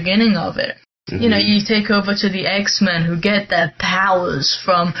just the beginning of it. You take over to the X-Men who get their powers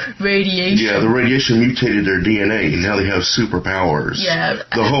from radiation. Yeah, the radiation mutated their DNA, and now they have superpowers. Yeah.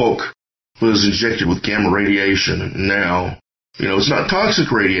 The Hulk was injected with gamma radiation, and now, it's not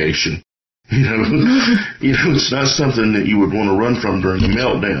toxic radiation. It's not something that you would want to run from during a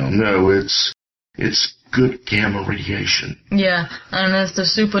meltdown. No, it's good gamma radiation. Yeah, and there's the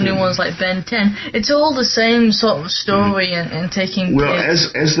super new ones like Ben 10. It's all the same sort of story and taking... Well,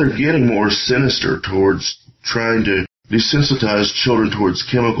 as they're getting more sinister towards trying to desensitize children towards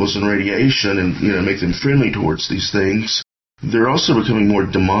chemicals and radiation and, make them friendly towards these things, they're also becoming more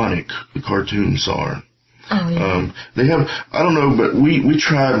demonic, the cartoons are. Oh, yeah. They have, I don't know, but we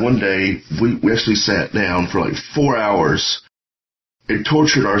tried one day, we actually sat down for 4 hours and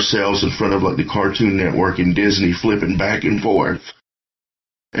tortured ourselves in front of the Cartoon Network and Disney flipping back and forth.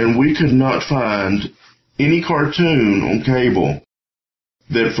 And we could not find any cartoon on cable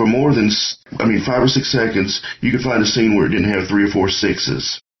that for more than, 5 or 6 seconds, you could find a scene where it didn't have 3 or 4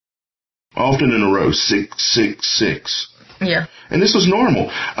 sixes. Often in a row, 6, 6, 6. Yeah. And this was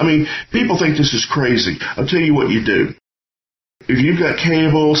normal. People think this is crazy. I'll tell you what you do. If you've got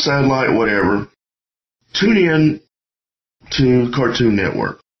cable, satellite, whatever, tune in to Cartoon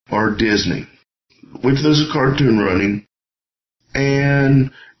Network or Disney. Wait till there's a cartoon running,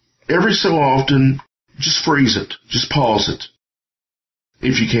 and every so often, just freeze it. Just pause it.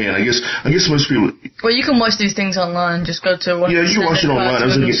 If you can. I guess most people... Well, you can watch these things online. Just go to one. Yeah, you can watch it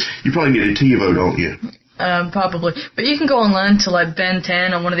online. You probably need a TiVo, don't you? Probably. But you can go online to Ben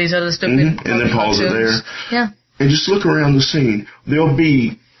 10 or one of these other stupid... And then pause it there. Yeah. And just look around the scene. There'll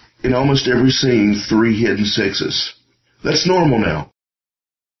be, in almost every scene, 3 hidden sixes. That's normal now.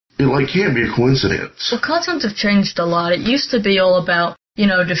 It can't be a coincidence. Well, cartoons have changed a lot. It used to be all about,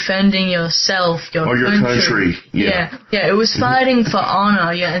 defending yourself, your country. Yeah. Yeah, it was fighting for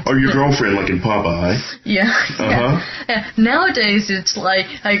honor. Yeah. Or your girlfriend, like in Popeye. Yeah. Yeah. Nowadays, it's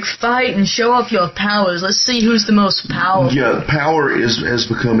fight and show off your powers. Let's see who's the most powerful. Yeah, power has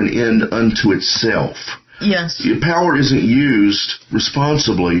become an end unto itself. Yes. Power isn't used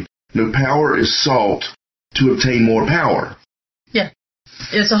responsibly. No, power is sought to obtain more power. Yeah.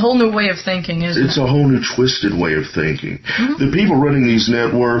 It's a whole new way of thinking, isn't it? It's a whole new twisted way of thinking. The people running these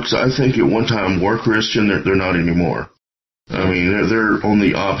networks, I think at one time were Christian. They're not anymore. They're on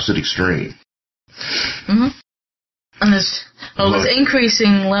the opposite extreme. And there's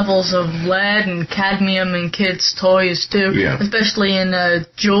increasing levels of lead and cadmium in kids' toys, too. Yeah. Especially in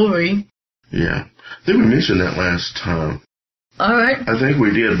jewelry. Yeah. I think we mentioned that last time. All right. I think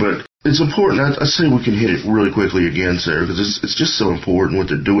we did, but it's important. I say we can hit it really quickly again, Sarah, because it's just so important what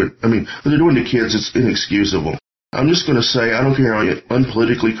they're doing. What they're doing to kids, it's inexcusable. I'm just going to say, I don't care how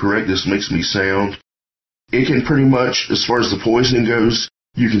unpolitically correct this makes me sound. It can pretty much, as far as the poisoning goes,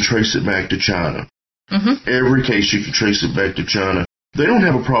 you can trace it back to China. Every case you can trace it back to China. They don't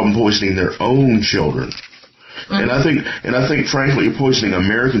have a problem poisoning their own children. And I think, frankly, poisoning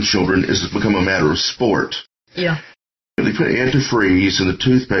American children has become a matter of sport. Yeah. They put antifreeze in the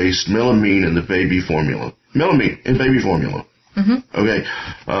toothpaste, melamine in the baby formula. Melamine in baby formula. Okay.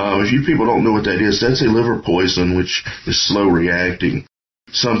 If you people don't know what that is, that's a liver poison which is slow reacting.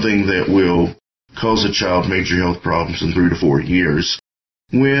 something that will cause a child major health problems in 3 to 4 years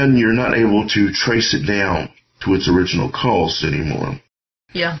when you're not able to trace it down to its original cause anymore.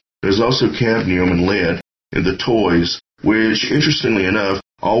 Yeah. There's also cadmium and lead in the toys, which, interestingly enough,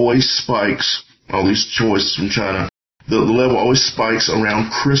 always spikes, all these toys from China, the level always spikes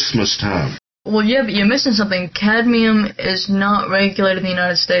around Christmas time. Well, yeah, but you're missing something. Cadmium is not regulated in the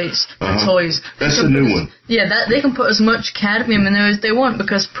United States for toys. That's a new one. Yeah, they can put as much cadmium in there as they want,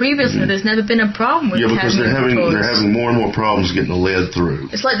 because previously there's never been a problem with cadmium. Yeah, because they're having more and more problems getting the lead through.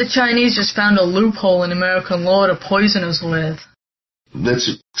 It's like the Chinese just found a loophole in American law to poison us with.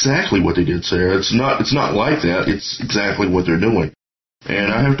 That's exactly what they did, Sarah. It's not like that. It's exactly what they're doing. And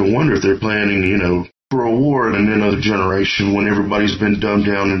I have to wonder if they're planning, for a war in another generation when everybody's been dumbed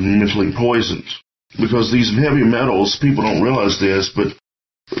down and mentally poisoned. Because these heavy metals, people don't realize this, but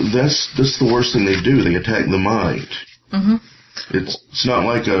that's the worst thing they do. They attack the mind. Mm-hmm. It's not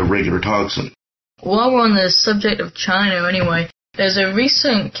like a regular toxin. While we're on the subject of China anyway, there's a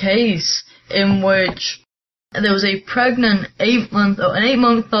recent case in which there was a an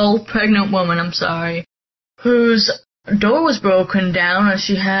 8-month-old pregnant woman, whose door was broken down, and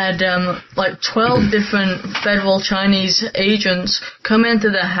she had 12 different federal Chinese agents come into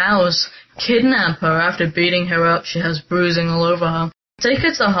the house, kidnap her after beating her up. She has bruising all over her, take her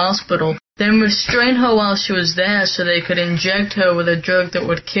to the hospital, then restrain her while she was there so they could inject her with a drug that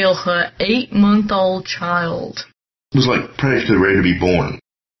would kill her 8-month-old child. It was like practically ready to be born.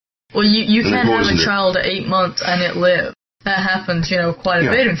 Well, you can't have a child at 8 months and it live. That happens, quite a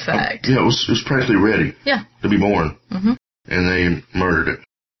bit, in fact. Yeah, it was practically ready to be born. Mm-hmm. And they murdered it.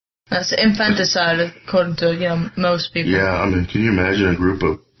 That's infanticide, according to, most people. Yeah, can you imagine a group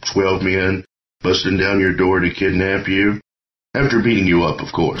of 12 men busting down your door to kidnap you? After beating you up,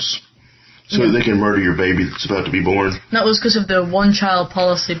 of course. So they can murder your baby that's about to be born. That was because of the one-child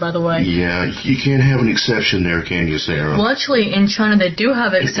policy, by the way. Yeah, you can't have an exception there, can you, Sarah? Well, actually, in China, they do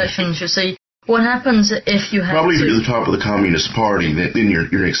have exceptions, you see. What happens if you have Probably if you're the top of the Communist Party, then you're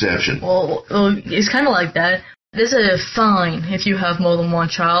an exception. Well, it's kind of like that. There's a fine if you have more than one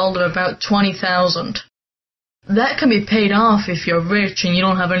child of about 20,000. That can be paid off if you're rich and you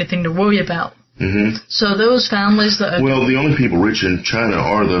don't have anything to worry about. Mm-hmm. So those families that are... Well, the only people rich in China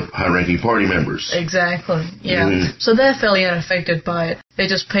are the high-ranking party members. Exactly, yeah. Mm-hmm. So they're fairly unaffected by it. They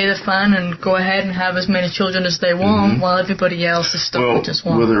just pay the fine and go ahead and have as many children as they want, while everybody else is stuck with just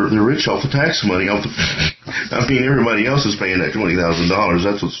one. Well, they're rich off the tax money. Everybody else is paying that $20,000.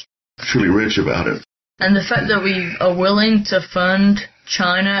 That's what's truly rich about it. And the fact that we are willing to fund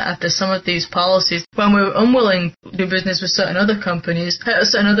China after some of these policies, when we're unwilling to do business with certain other countries,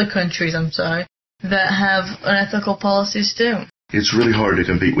 that have unethical policies too. It's really hard to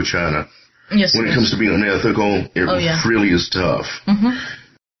compete with China. Yes, when it comes to being unethical, it really is tough.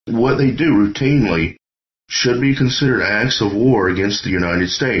 Mm-hmm. What they do routinely should be considered acts of war against the United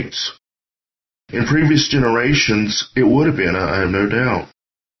States. In previous generations, it would have been, I have no doubt.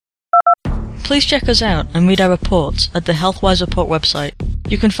 Please check us out and read our reports at the HealthWise Report website.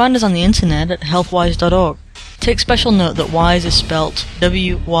 You can find us on the internet at healthwise.org. Take special note that WISE is spelt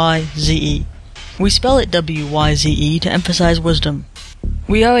W-Y-Z-E. We spell it W-Y-Z-E to emphasize wisdom.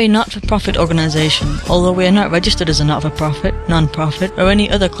 We are a not-for-profit organization, although we are not registered as a not-for-profit, non-profit, or any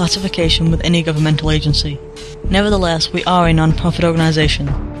other classification with any governmental agency. Nevertheless, we are a non-profit organization,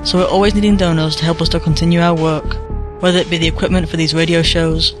 so we're always needing donors to help us to continue our work, whether it be the equipment for these radio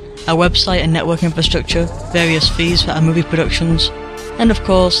shows, our website and network infrastructure, various fees for our movie productions, and of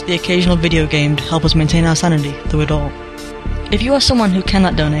course, the occasional video game to help us maintain our sanity through it all. If you are someone who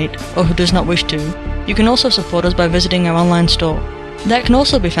cannot donate, or who does not wish to, you can also support us by visiting our online store. That can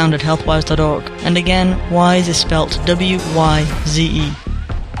also be found at healthwise.org, and again, WISE is spelt W-Y-Z-E.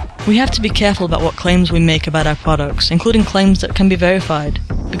 We have to be careful about what claims we make about our products, including claims that can be verified,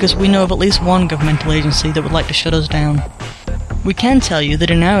 because we know of at least one governmental agency that would like to shut us down. We can tell you that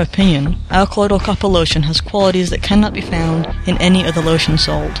in our opinion, our colloidal copper lotion has qualities that cannot be found in any other lotion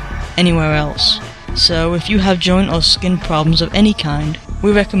sold, anywhere else. So, if you have joint or skin problems of any kind,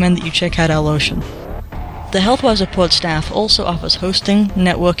 we recommend that you check out our lotion. The HealthWise Report staff also offers hosting,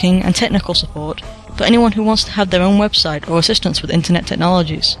 networking, and technical support for anyone who wants to have their own website or assistance with internet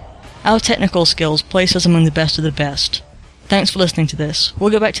technologies. Our technical skills place us among the best of the best. Thanks for listening to this.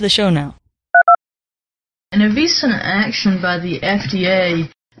 We'll get back to the show now. In a recent action by the F.D.A.,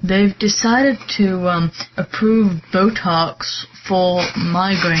 they've decided to approve Botox for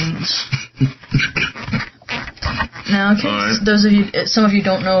migraines. Now, some of you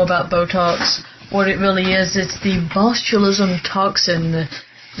don't know about Botox. What it really is, it's the botulism toxin,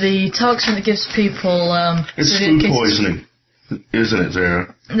 the toxin that gives people... it's food poisoning. Isn't it,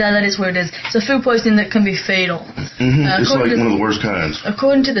 Sarah? Yeah, that is what it is. It's a food poisoning that can be fatal. It's like one of the worst kinds.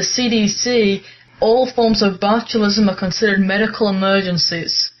 According to the CDC, all forms of botulism are considered medical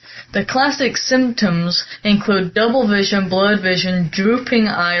emergencies. The classic symptoms include double vision, blurred vision, drooping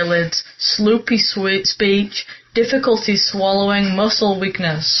eyelids, sloopy speech, difficulty swallowing, muscle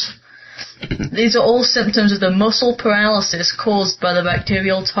weakness. These are all symptoms of the muscle paralysis caused by the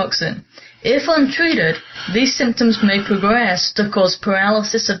bacterial toxin. If untreated, these symptoms may progress to cause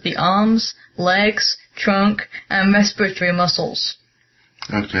paralysis of the arms, legs, trunk, and respiratory muscles.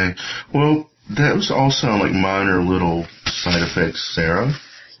 Okay. Well, those all sound like minor little side effects, Sarah.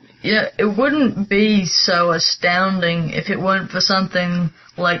 Yeah, it wouldn't be so astounding if it weren't for something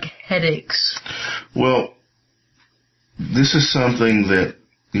like headaches. Well, this is something that,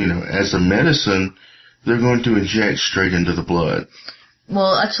 as a medicine, they're going to inject straight into the blood.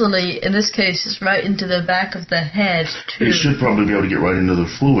 Well, actually, in this case, it's right into the back of the head, too. You should probably be able to get right into the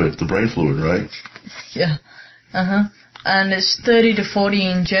fluid, the brain fluid, right? Yeah. And it's 30 to 40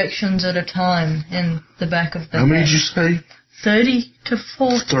 injections at a time in the back of the head. How many did you say? 30 to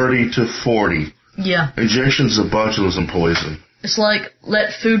 40. 30 to 40. Yeah. Injections of botulism poison. It's like,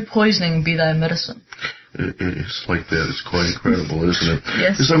 let food poisoning be thy medicine. It's like that. It's quite incredible, isn't it?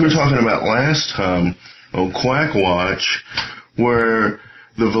 Yes. It's like we were talking about last time on Quack Watch, where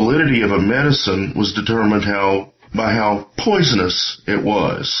the validity of a medicine was determined by how poisonous it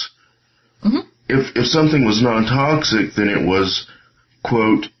was. Mm-hmm. If something was non-toxic, then it was,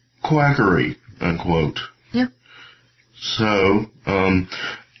 quote, quackery, unquote. Yeah. So,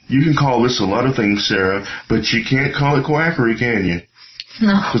 you can call this a lot of things, Sarah, but you can't call it quackery, can you?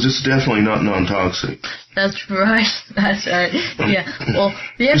 No. Because it's definitely not non-toxic. That's right. That's right. Yeah. Well,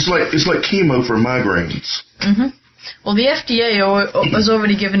 it's like chemo for migraines. Mm-hmm. Well, the FDA has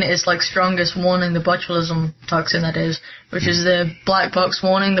already given it its strongest warning, the botulism toxin, that is, which is the black box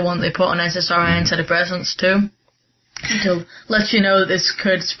warning, the one they put on SSRI antidepressants too, to let you know that this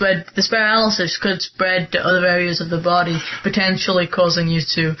paralysis could spread to other areas of the body, potentially causing you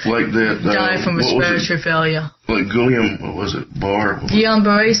to die from respiratory failure. Like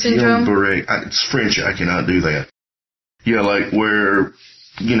Guillain-Barré syndrome? Guillain-Barré. It's French, I cannot do that. Yeah, where,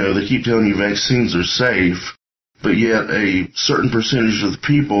 they keep telling you vaccines are safe, but yet a certain percentage of the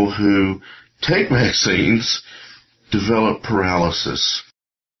people who take vaccines develop paralysis.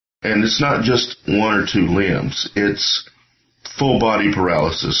 And it's not just one or two limbs. It's full body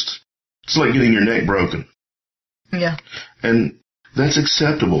paralysis. It's like getting your neck broken. Yeah. And that's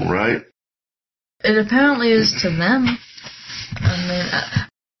acceptable, right? It apparently is to them. I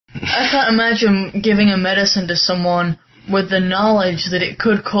can't imagine giving a medicine to someone with the knowledge that it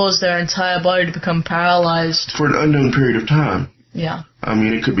could cause their entire body to become paralyzed. For an unknown period of time. Yeah.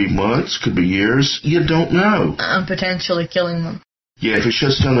 It could be months, could be years. You don't know. And potentially killing them. Yeah, if it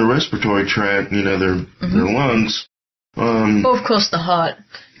shuts down the respiratory tract, their lungs. Or, of course, the heart.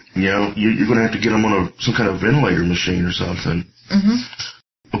 You're going to have to get them on some kind of ventilator machine or something.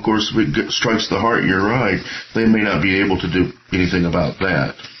 Mm-hmm. Of course, if it strikes the heart, you're right. They may not be able to do anything about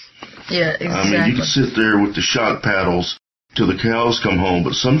that. Yeah, exactly. You can sit there with the shock paddles till the cows come home,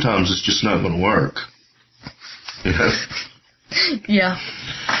 but sometimes it's just not going to work. Yeah.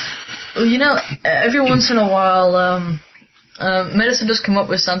 Well, every once in a while, medicine does come up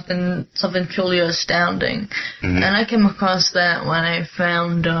with something truly astounding. Mm-hmm. And I came across that when I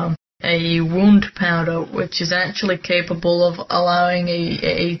found a wound powder, which is actually capable of allowing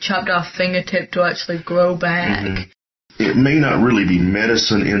a chopped off fingertip to actually grow back. Mm-hmm. It may not really be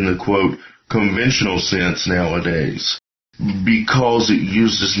medicine in the, quote, conventional sense nowadays, because it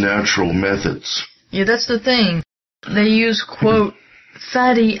uses natural methods. Yeah, that's the thing. They use, quote,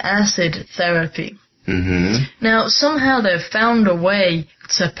 fatty acid therapy. Mm-hmm. Now, somehow they've found a way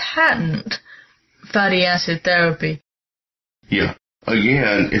to patent fatty acid therapy. Yeah.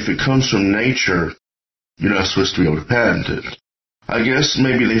 Again, if it comes from nature, you're not supposed to be able to patent it. I guess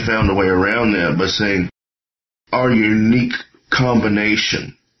maybe they found a way around that by saying, our unique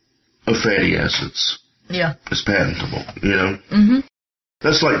combination of fatty acids is patentable, Mm-hmm.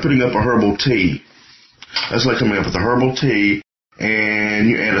 That's like putting up a herbal tea. That's like coming up with a herbal tea, and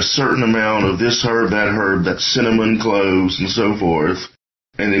you add a certain amount of this herb, that cinnamon, cloves, and so forth,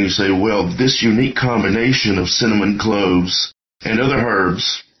 and then you say, well, this unique combination of cinnamon, cloves, and other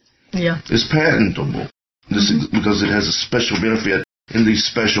herbs is patentable. Because it has a special benefit in these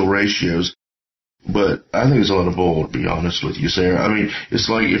special ratios. But I think it's a lot of bull, to be honest with you, Sarah. It's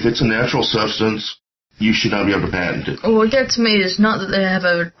like, if it's a natural substance, you should not be able to patent it. Well, what gets me is not that they have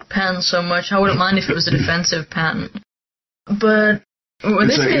a patent so much. I wouldn't mind if it was a defensive patent. But Well,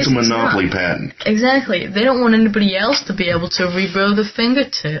 It's a monopoly patent. Exactly. They don't want anybody else to be able to regrow the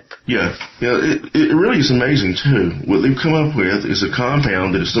fingertip. Yeah. It really is amazing, too. What they've come up with is a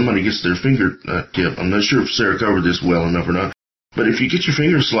compound that if somebody gets their fingertip, I'm not sure if Sarah covered this well enough or not, but if you get your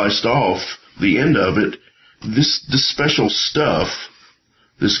finger sliced off, the end of it, this special stuff,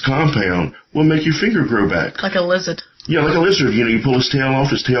 this compound, will make your finger grow back. Like a lizard. Yeah, like a lizard. You pull his tail off,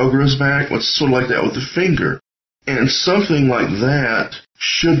 his tail grows back. It's sort of like that with the finger. And something like that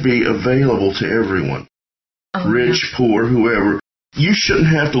should be available to everyone. Oh, Rich, yeah. poor, whoever. You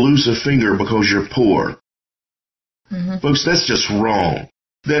shouldn't have to lose a finger because you're poor. Mm-hmm. Folks, that's just wrong.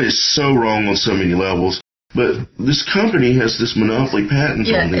 That is so wrong on so many levels. But this company has this monopoly patent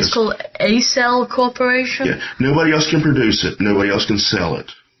on this. Yeah, it's called A-Cell Corporation. Yeah, nobody else can produce it. Nobody else can sell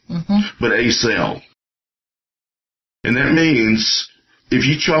it. Mm-hmm. But A-Cell. And that means if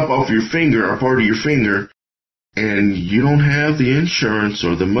you chop off your finger or part of your finger, and you don't have the insurance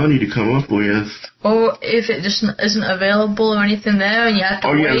or the money to come up with... Or if it just isn't available or anything there, and you have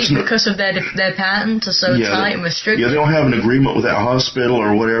to wait because of their patent are so tight and restricted. Yeah, they don't have an agreement with that hospital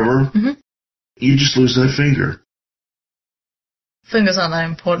or whatever. Mm-hmm. You just lose that finger. Fingers aren't that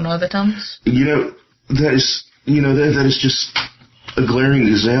important, are they, Thomas? That is just a glaring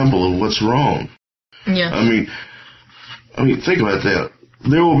example of what's wrong. Yeah. I mean, think about that.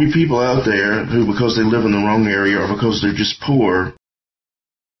 There will be people out there who, because they live in the wrong area or because they're just poor,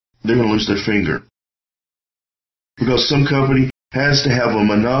 they're going to lose their finger. Because some company has to have a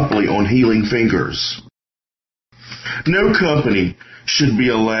monopoly on healing fingers. No company should be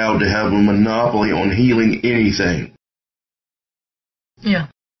allowed to have a monopoly on healing anything. Yeah.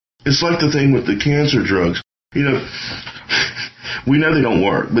 It's like the thing with the cancer drugs. We know they don't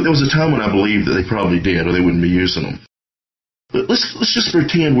work, but there was a time when I believed that they probably did, or they wouldn't be using them. But let's just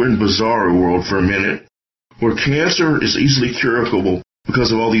pretend we're in bizarro world for a minute, where cancer is easily curable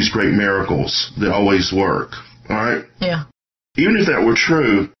because of all these great miracles that always work. All right? Yeah. Even if that were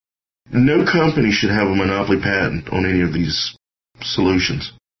true, no company should have a monopoly patent on any of these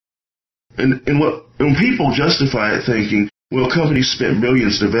solutions. And when people justify it thinking, well, companies spent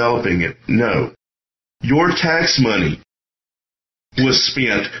billions developing it, no. Your tax money was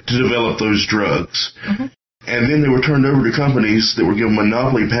spent to develop those drugs. Mm-hmm. And then they were turned over to companies that were given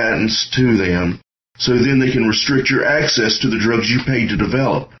monopoly patents to them, so then they can restrict your access to the drugs you paid to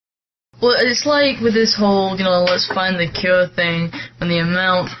develop. Well, it's like with this whole, let's find the cure thing, and the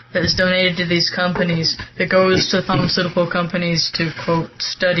amount that is donated to these companies that goes to pharmaceutical companies to, quote,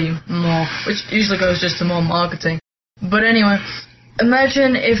 study more, which usually goes just to more marketing. But anyway,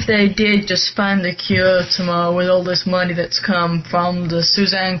 imagine if they did just find the cure tomorrow with all this money that's come from the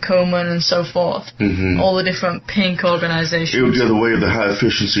Suzanne Komen and so forth. Mm-hmm. All the different pink organizations. It would go the way of the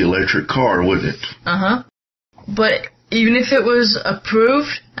high-efficiency electric car, wouldn't it? Uh-huh. But even if it was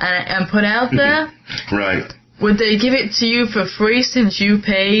approved and put out there, right, would they give it to you for free since you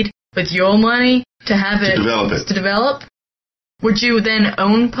paid with your money to have it... To develop? Would you then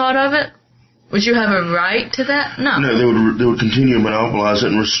own part of it? Would you have a right to that? No. No, they would continue to monopolize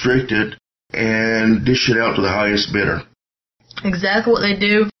it and restrict it and dish it out to the highest bidder. Exactly what they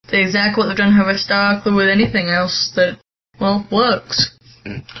do. Exactly what they've done historically with anything else that, works.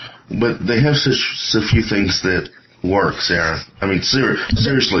 But they have such few things that work, Sarah. I mean,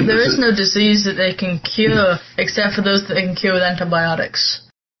 seriously. There is no disease that they can cure except for those that they can cure with antibiotics.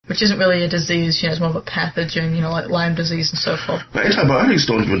 Which isn't really a disease, it's more of a pathogen, like Lyme disease and so forth. Antibiotics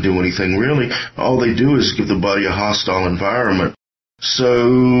don't even do anything, really. All they do is give the body a hostile environment so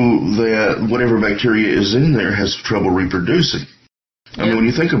that whatever bacteria is in there has trouble reproducing. I mean, when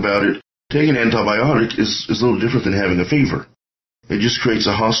you think about it, taking an antibiotic is a little different than having a fever. It just creates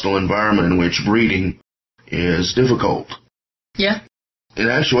a hostile environment in which breeding is difficult. Yeah. In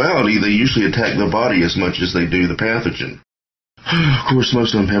actuality, they usually attack the body as much as they do the pathogen. Of course,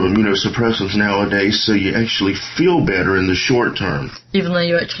 most of them have immunosuppressants nowadays, so you actually feel better in the short term. Even though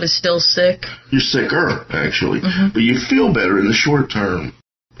you're actually still sick? You're sicker, actually. Mm-hmm. But you feel better in the short term.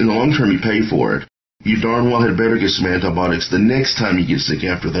 In the long term, you pay for it. You darn well had better get some antibiotics the next time you get sick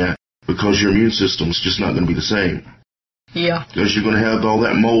after that, because your immune system's just not going to be the same. Yeah. Because you're going to have all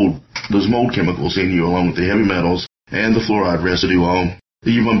that mold, those mold chemicals in you, along with the heavy metals and the fluoride residue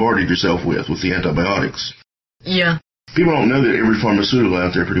that you bombarded yourself with the antibiotics. Yeah. People don't know that every pharmaceutical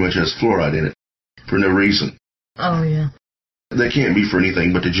out there pretty much has fluoride in it, for no reason. Oh, yeah. They can't be for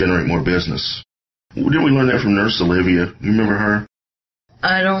anything but to generate more business. Didn't we learn that from Nurse Olivia? You remember her?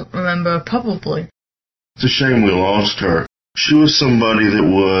 I don't remember, probably. It's a shame we lost her. She was somebody that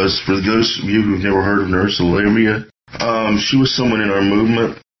was, for those of you who've never heard of Nurse Olivia, she was someone in our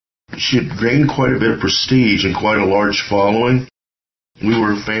movement. She had gained quite a bit of prestige and quite a large following. We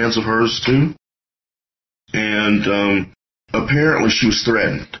were fans of hers too. And apparently she was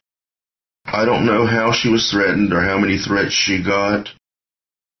threatened. I don't know how she was threatened or how many threats she got,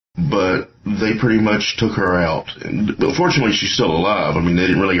 but they pretty much took her out. But fortunately, she's still alive. I mean, they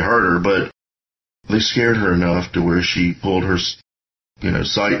didn't really hurt her, but they scared her enough to where she pulled her,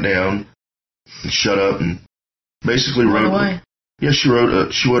 sight down and shut up and basically wrote. Yeah, she wrote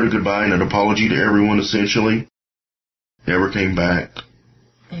a goodbye and an apology to everyone. Essentially, never came back.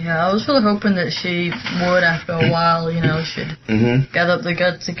 Yeah, I was really hoping that she would, after a while, she'd get up the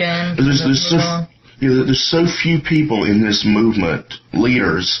guts again. There's so few people in this movement,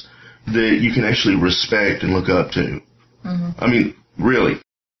 leaders, that you can actually respect and look up to. Mm-hmm. I mean, really.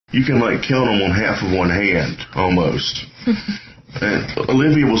 You can, count them on half of one hand, almost. And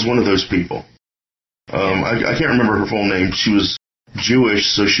Olivia was one of those people. I can't remember her full name. She was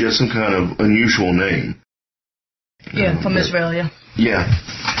Jewish, so she had some kind of unusual name. Yeah, from Israel, yeah. Yeah.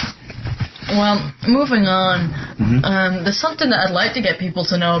 Well, moving on, there's something that I'd like to get people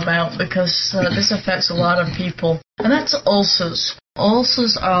to know about because this affects a lot of people, and that's ulcers.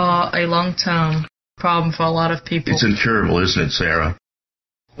 Ulcers are a long-term problem for a lot of people. It's incurable, isn't it, Sarah?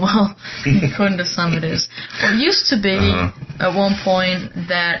 Well, according to some it is. Well, it used to be at one point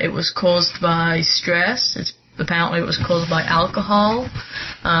that it was caused by stress. Apparently it was caused by alcohol.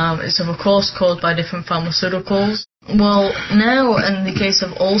 It's of course caused by different pharmaceuticals. Well, now in the case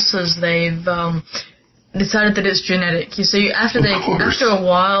of ulcers, they've decided that it's genetic. You see, after a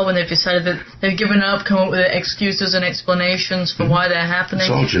while, when they've decided that they've given up, come up with excuses and explanations for why they're happening,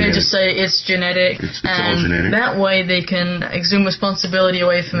 they just say it's genetic, it's all genetic. That way they can exhume responsibility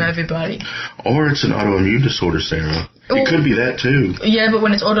away from everybody. Or it's an autoimmune disorder, Sarah. It could be that too. Yeah, but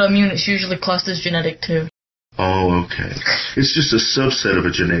when it's autoimmune, it's usually classed as genetic too. Oh, okay. It's just a subset of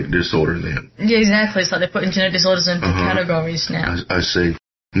a genetic disorder then. Yeah, exactly. It's like they're putting genetic disorders into categories now. I see.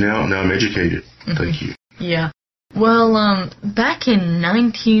 Now I'm educated. Thank you. Yeah. Well, back in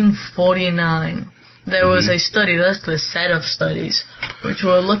 1949, there was a study, that's a set of studies, which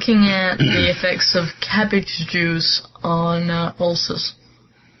were looking at the effects of cabbage juice on ulcers.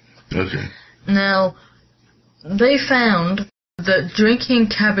 Okay. Now, they found that drinking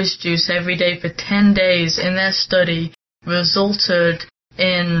cabbage juice every day for 10 days in their study resulted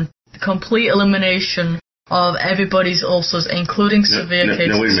in complete elimination of everybody's ulcers, including severe cases.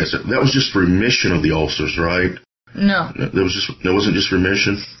 Now, wait a minute. That was just remission of the ulcers, right? No. That wasn't just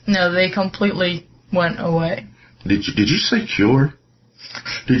remission? No, they completely went away. Did you say cure?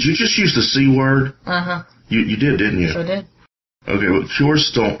 Did you just use the C word? Uh-huh. You did, didn't you? Sure did. Okay, well,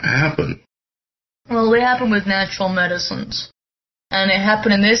 cures don't happen. Well, they happen with natural medicines. And it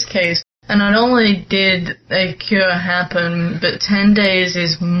happened in this case. And not only did a cure happen, but 10 days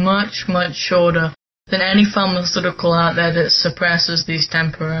is much, much shorter than any pharmaceutical out there that suppresses these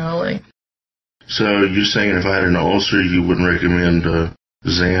temporarily. So you're saying if I had an ulcer, you wouldn't recommend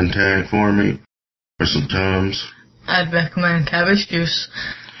Zantac for me? Or some Tums? I'd recommend cabbage juice.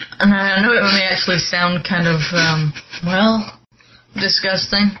 And I know it may actually sound kind of,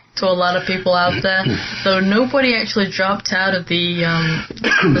 disgusting to a lot of people out there, though nobody actually dropped out of the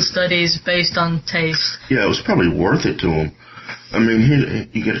studies based on taste. Yeah, it was probably worth it to them. I mean, here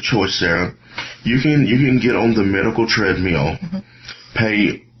you get a choice, Sarah. You can get on the medical treadmill,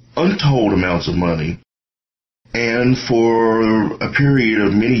 pay untold amounts of money, and for a period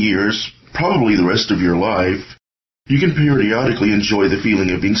of many years, probably the rest of your life, you can periodically enjoy the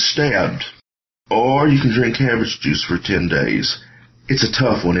feeling of being stabbed. Or you can drink cabbage juice for 10 days. It's a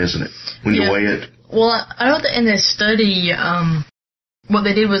tough one, isn't it, when you weigh it? Well, I know that in this study, what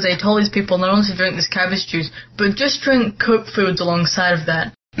they did was they told these people not only to drink this cabbage juice, but just drink cooked foods alongside of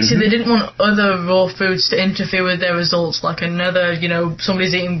that. See, they didn't want other raw foods to interfere with their results, like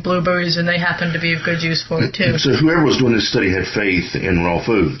somebody's eating blueberries and they happen to be of good use for it too. So whoever was doing this study had faith in raw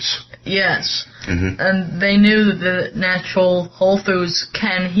foods. Yes. And they knew that the natural whole foods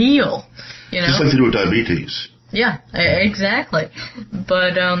can heal. Just like they do with diabetes. Yeah, exactly.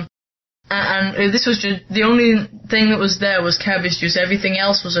 But, and this was just, the only thing that was there was cabbage juice. Everything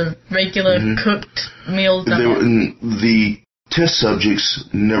else was a regular cooked meal diet. The test subjects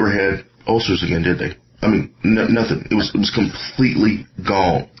never had ulcers again, did they? I mean, nothing. It was completely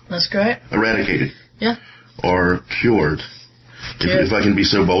gone. That's great. Eradicated. Yeah. Or cured. If I can be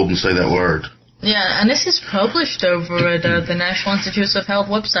so bold and say that word. Yeah, and this is published over at the National Institutes of Health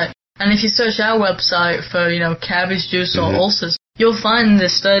website. And if you search our website for, cabbage juice or ulcers, you'll find the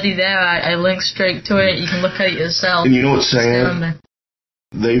study there. I link straight to it. You can look at it yourself. And you know what's sad?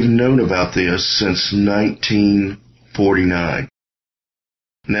 They've known about this since 1949.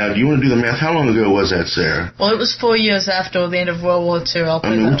 Now, do you want to do the math? How long ago was that, Sarah? Well, it was 4 years after the end of World War II.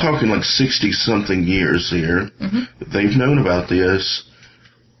 We're talking like 60-something years here. They've known about this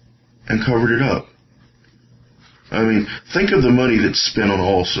and covered it up. I mean, think of the money that's spent on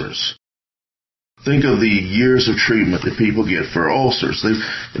ulcers. Think of the years of treatment that people get for ulcers.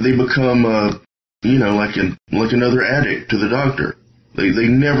 They become, like another addict to the doctor. They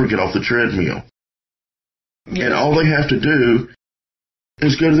never get off the treadmill. Yeah. And all they have to do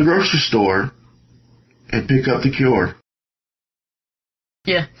is go to the grocery store and pick up the cure.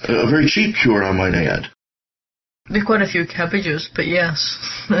 Yeah. A very cheap cure, I might add. There are quite a few cabbages, but yes,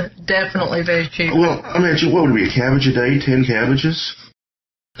 definitely very cheap. Well, imagine, what would it be, a cabbage a day, 10 cabbages?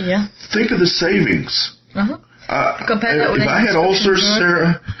 Yeah. Think of the savings. Compare that with if I had ulcers,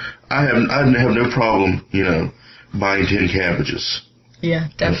 Sarah, I'd have no problem, buying 10 cabbages. Yeah,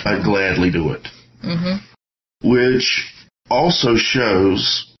 definitely. I'd gladly do it. Which also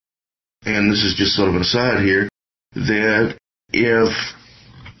shows, and this is just sort of an aside here, that if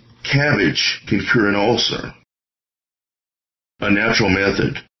cabbage can cure an ulcer, a natural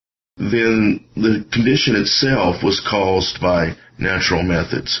method, then the condition itself was caused by natural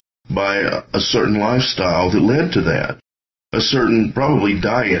methods, by a certain lifestyle that led to that, a certain probably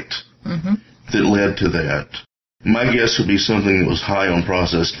diet that led to that. My guess would be something that was high on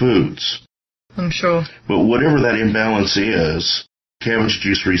processed foods. I'm sure. But whatever that imbalance is, cabbage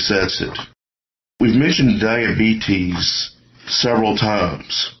juice resets it. We've mentioned diabetes several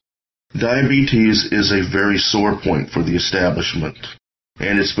times. Diabetes is a very sore point for the establishment,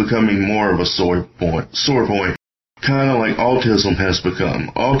 and it's becoming more of a sore point, kind of like autism has become.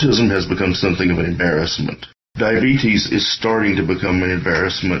 Autism has become something of an embarrassment. Diabetes is starting to become an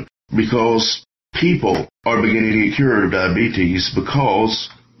embarrassment because people are beginning to get cured of diabetes because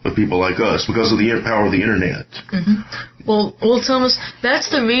of people like us, because of the power of the internet. Well, Thomas, that's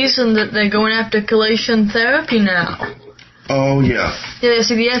the reason that they're going after chelation therapy now. Oh, yeah. Yeah,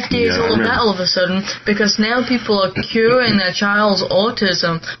 see, the F.D.A. is all of that all of a sudden, because now people are curing their child's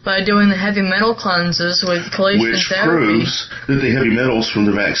autism by doing the heavy metal cleanses with chelation therapy. Which proves that the heavy metals from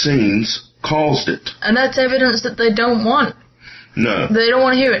the vaccines caused it. And that's evidence that they don't want. No. They don't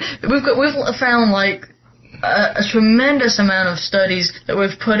want to hear it. We've found, a tremendous amount of studies that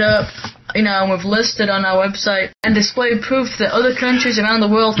we've put up, and we've listed on our website, and displayed proof that other countries around the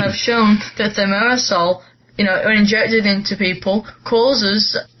world have shown that thimerosal, or injected into people,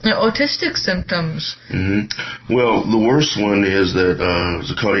 causes autistic symptoms. Well, the worst one is that,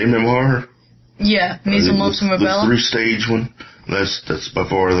 is it called MMR? Yeah, measles, mumps, and rubella. The 3-stage one. That's by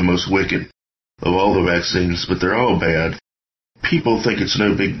far the most wicked of all the vaccines, but they're all bad. People think it's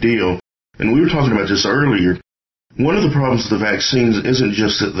no big deal. And we were talking about this earlier. One of the problems with the vaccines isn't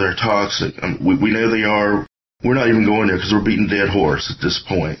just that they're toxic. We know they are. We're not even going there because we're beating a dead horse at this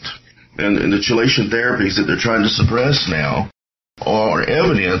point. And the chelation therapies that they're trying to suppress now are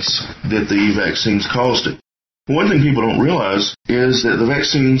evidence that the vaccines caused it. One thing people don't realize is that the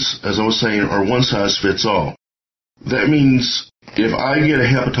vaccines, as I was saying, are one size fits all. That means if I get a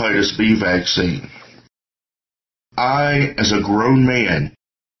hepatitis B vaccine, I, as a grown man,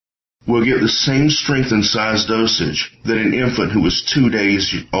 will get the same strength and size dosage that an infant who was 2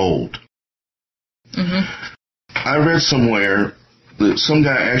 days old. I read somewhere that some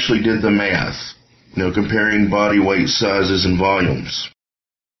guy actually did the math, comparing body weight, sizes, and volumes.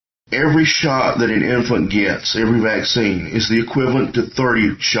 Every shot that an infant gets, every vaccine, is the equivalent to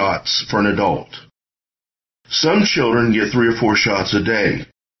 30 shots for an adult. Some children get 3 or 4 shots a day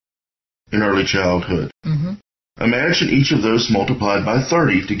in early childhood. Imagine each of those multiplied by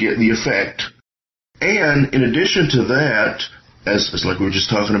 30 to get the effect. And in addition to that, as like we were just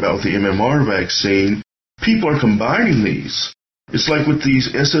talking about with the MMR vaccine, people are combining these. It's like with these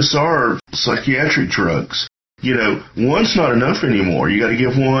SSR psychiatric drugs. One's not enough anymore. You got to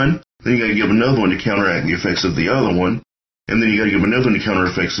give one, then you got to give another one to counteract the effects of the other one, and then you got to give another one to counter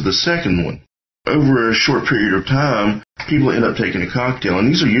effects of the second one. Over a short period of time, people end up taking a cocktail, and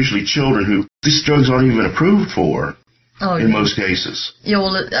these are usually children who these drugs aren't even approved for in most cases. Yeah,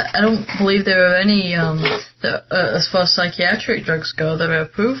 well, I don't believe there are any, as far as psychiatric drugs go, that are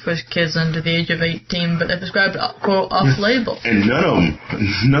approved for kids under the age of 18, but they're prescribed, quote, off-label. And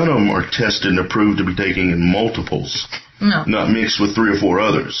none of them are tested and approved to be taken in multiples. No. Not mixed with 3 or 4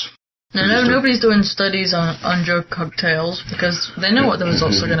 others. No, nobody's doing studies on drug cocktails because they know what the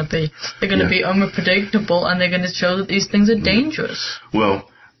results are going to be. They're going to be unpredictable, and they're going to show that these things are dangerous. Well,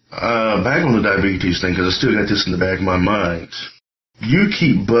 back on the diabetes thing, because I still got this in the back of my mind. You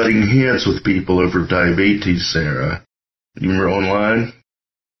keep butting heads with people over diabetes, Sarah. You remember online?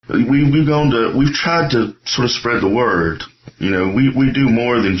 We've tried to sort of spread the word We do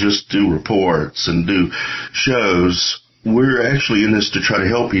more than just do reports and do shows. We're actually in this to try to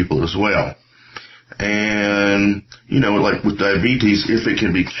help people as well. And, like with diabetes, if it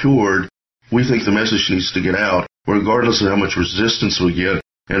can be cured, we think the message needs to get out, regardless of how much resistance we get,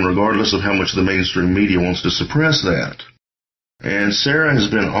 and regardless of how much the mainstream media wants to suppress that. And Sarah has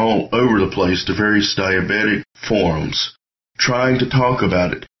been all over the place to various diabetic forums, trying to talk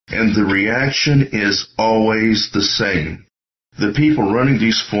about it. And the reaction is always the same. The people running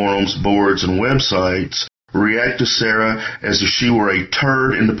these forums, boards, and websites react to Sarah as if she were a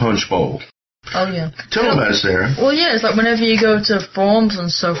turd in the punch bowl. Oh, yeah. Tell them about it, Sarah. Well, yeah, it's like whenever you go to forums and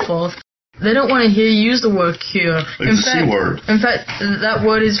so forth, they don't want to hear you use the word cure. It's the C word. In fact, that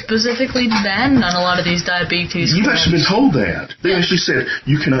word is specifically banned on a lot of these diabetes You've forums. actually been told that. They actually said,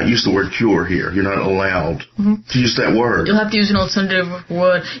 you cannot use the word cure here. You're not allowed to use that word. You'll have to use an alternative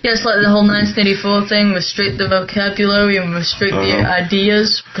word. Yeah, it's like the whole 1984 thing, restrict the vocabulary and restrict the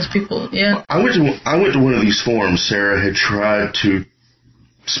ideas, because people, I went to one of these forums Sarah had tried to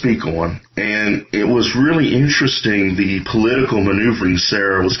speak on, and it was really interesting the political maneuvering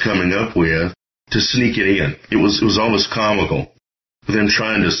Sarah was coming up with to sneak it in. It was almost comical, them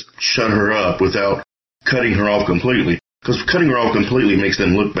trying to shut her up without cutting her off completely, because cutting her off completely makes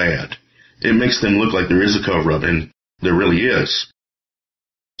them look bad. It makes them look like there is a cover-up, and there really is.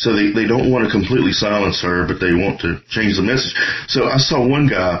 So they don't want to completely silence her, but they want to change the message. So I saw one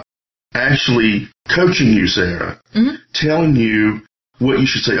guy actually coaching you, Sarah, telling you what you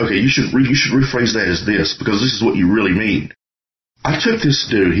should say. Okay, you should rephrase that as this, because this is what you really mean. I took this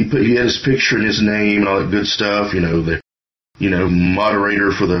dude. He had his picture and his name and all that good stuff. The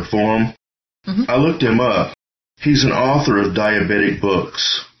moderator for the forum. I looked him up. He's an author of diabetic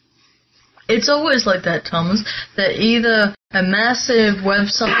books. It's always like that, Thomas. That either a massive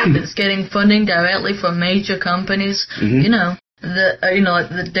website that's getting funding directly from major companies, like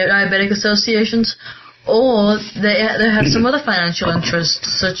the diabetic associations, or they have some other financial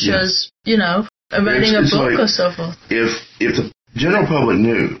interests, such as, writing a book or so forth. If the general public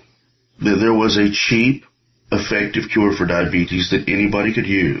knew that there was a cheap, effective cure for diabetes that anybody could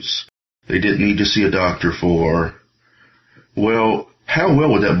use, they didn't need to see a doctor for, well, how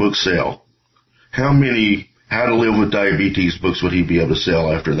well would that book sell? How many How to Live with Diabetes books would he be able to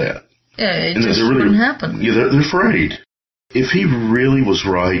sell after that? Yeah, it just wouldn't happen. Yeah, they're afraid. If he really was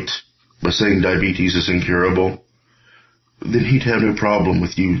right by saying diabetes is incurable, then he'd have no problem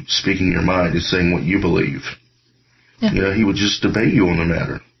with you speaking your mind and saying what you believe. Yeah. He would just debate you on the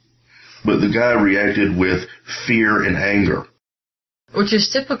matter. But the guy reacted with fear and anger. Which is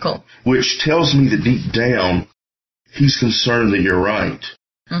typical. Which tells me that deep down, he's concerned that you're right.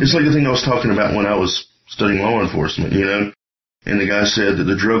 It's like the thing I was talking about when I was studying law enforcement, And the guy said that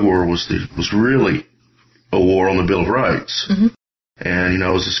the drug war was really a war on the Bill of Rights. And, I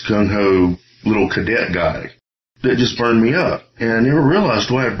was this gung-ho little cadet guy that just burned me up. And I never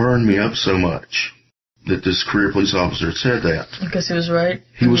realized why it burned me up so much that this career police officer had said that. Because he was right.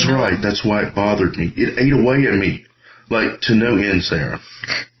 He was right. That's why it bothered me. It ate away at me, like to no end, Sarah.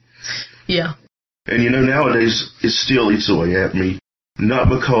 Yeah. And, nowadays it still eats away at me, not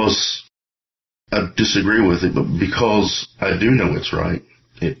because I disagree with it, but because I do know it's right.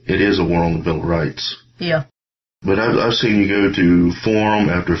 It is a war on the Bill of Rights. Yeah. But I've seen you go to forum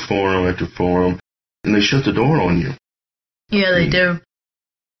after forum after forum, and they shut the door on you. Yeah, they do.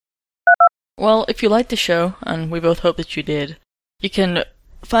 Well, if you liked the show, and we both hope that you did, you can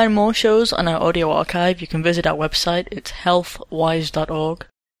find more shows on our audio archive. You can visit our website. It's healthwise.org.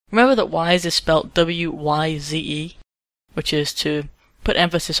 Remember that wise is spelled W-Y-Z-E, which is to put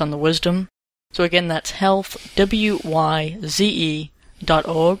emphasis on the wisdom. So again, that's health, W-Y-Z-E.org.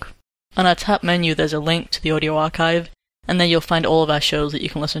 On our top menu, there's a link to the audio archive, and then you'll find all of our shows that you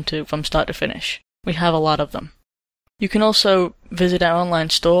can listen to from start to finish. We have a lot of them. You can also visit our online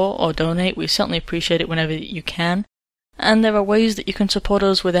store or donate. We certainly appreciate it whenever you can. And there are ways that you can support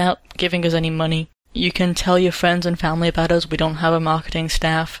us without giving us any money. You can tell your friends and family about us. We don't have a marketing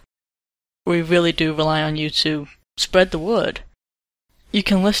staff. We really do rely on you to spread the word. You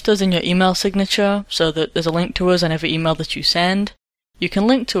can list us in your email signature so that there's a link to us on every email that you send. You can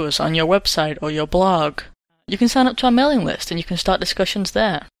link to us on your website or your blog. You can sign up to our mailing list and you can start discussions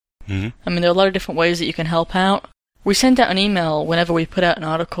there. There are a lot of different ways that you can help out. We send out an email whenever we put out an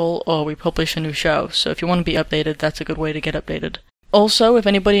article or we publish a new show, so if you want to be updated, that's a good way to get updated. Also, if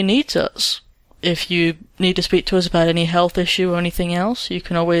anybody needs us, if you need to speak to us about any health issue or anything else, you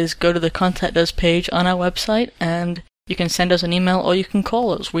can always go to the Contact Us page on our website and you can send us an email or you can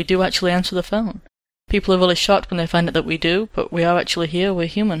call us. We do actually answer the phone. People are really shocked when they find out that we do, but we are actually here, we're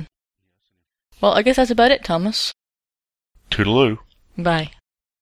human. Well, I guess that's about it, Thomas. Toodaloo. Bye.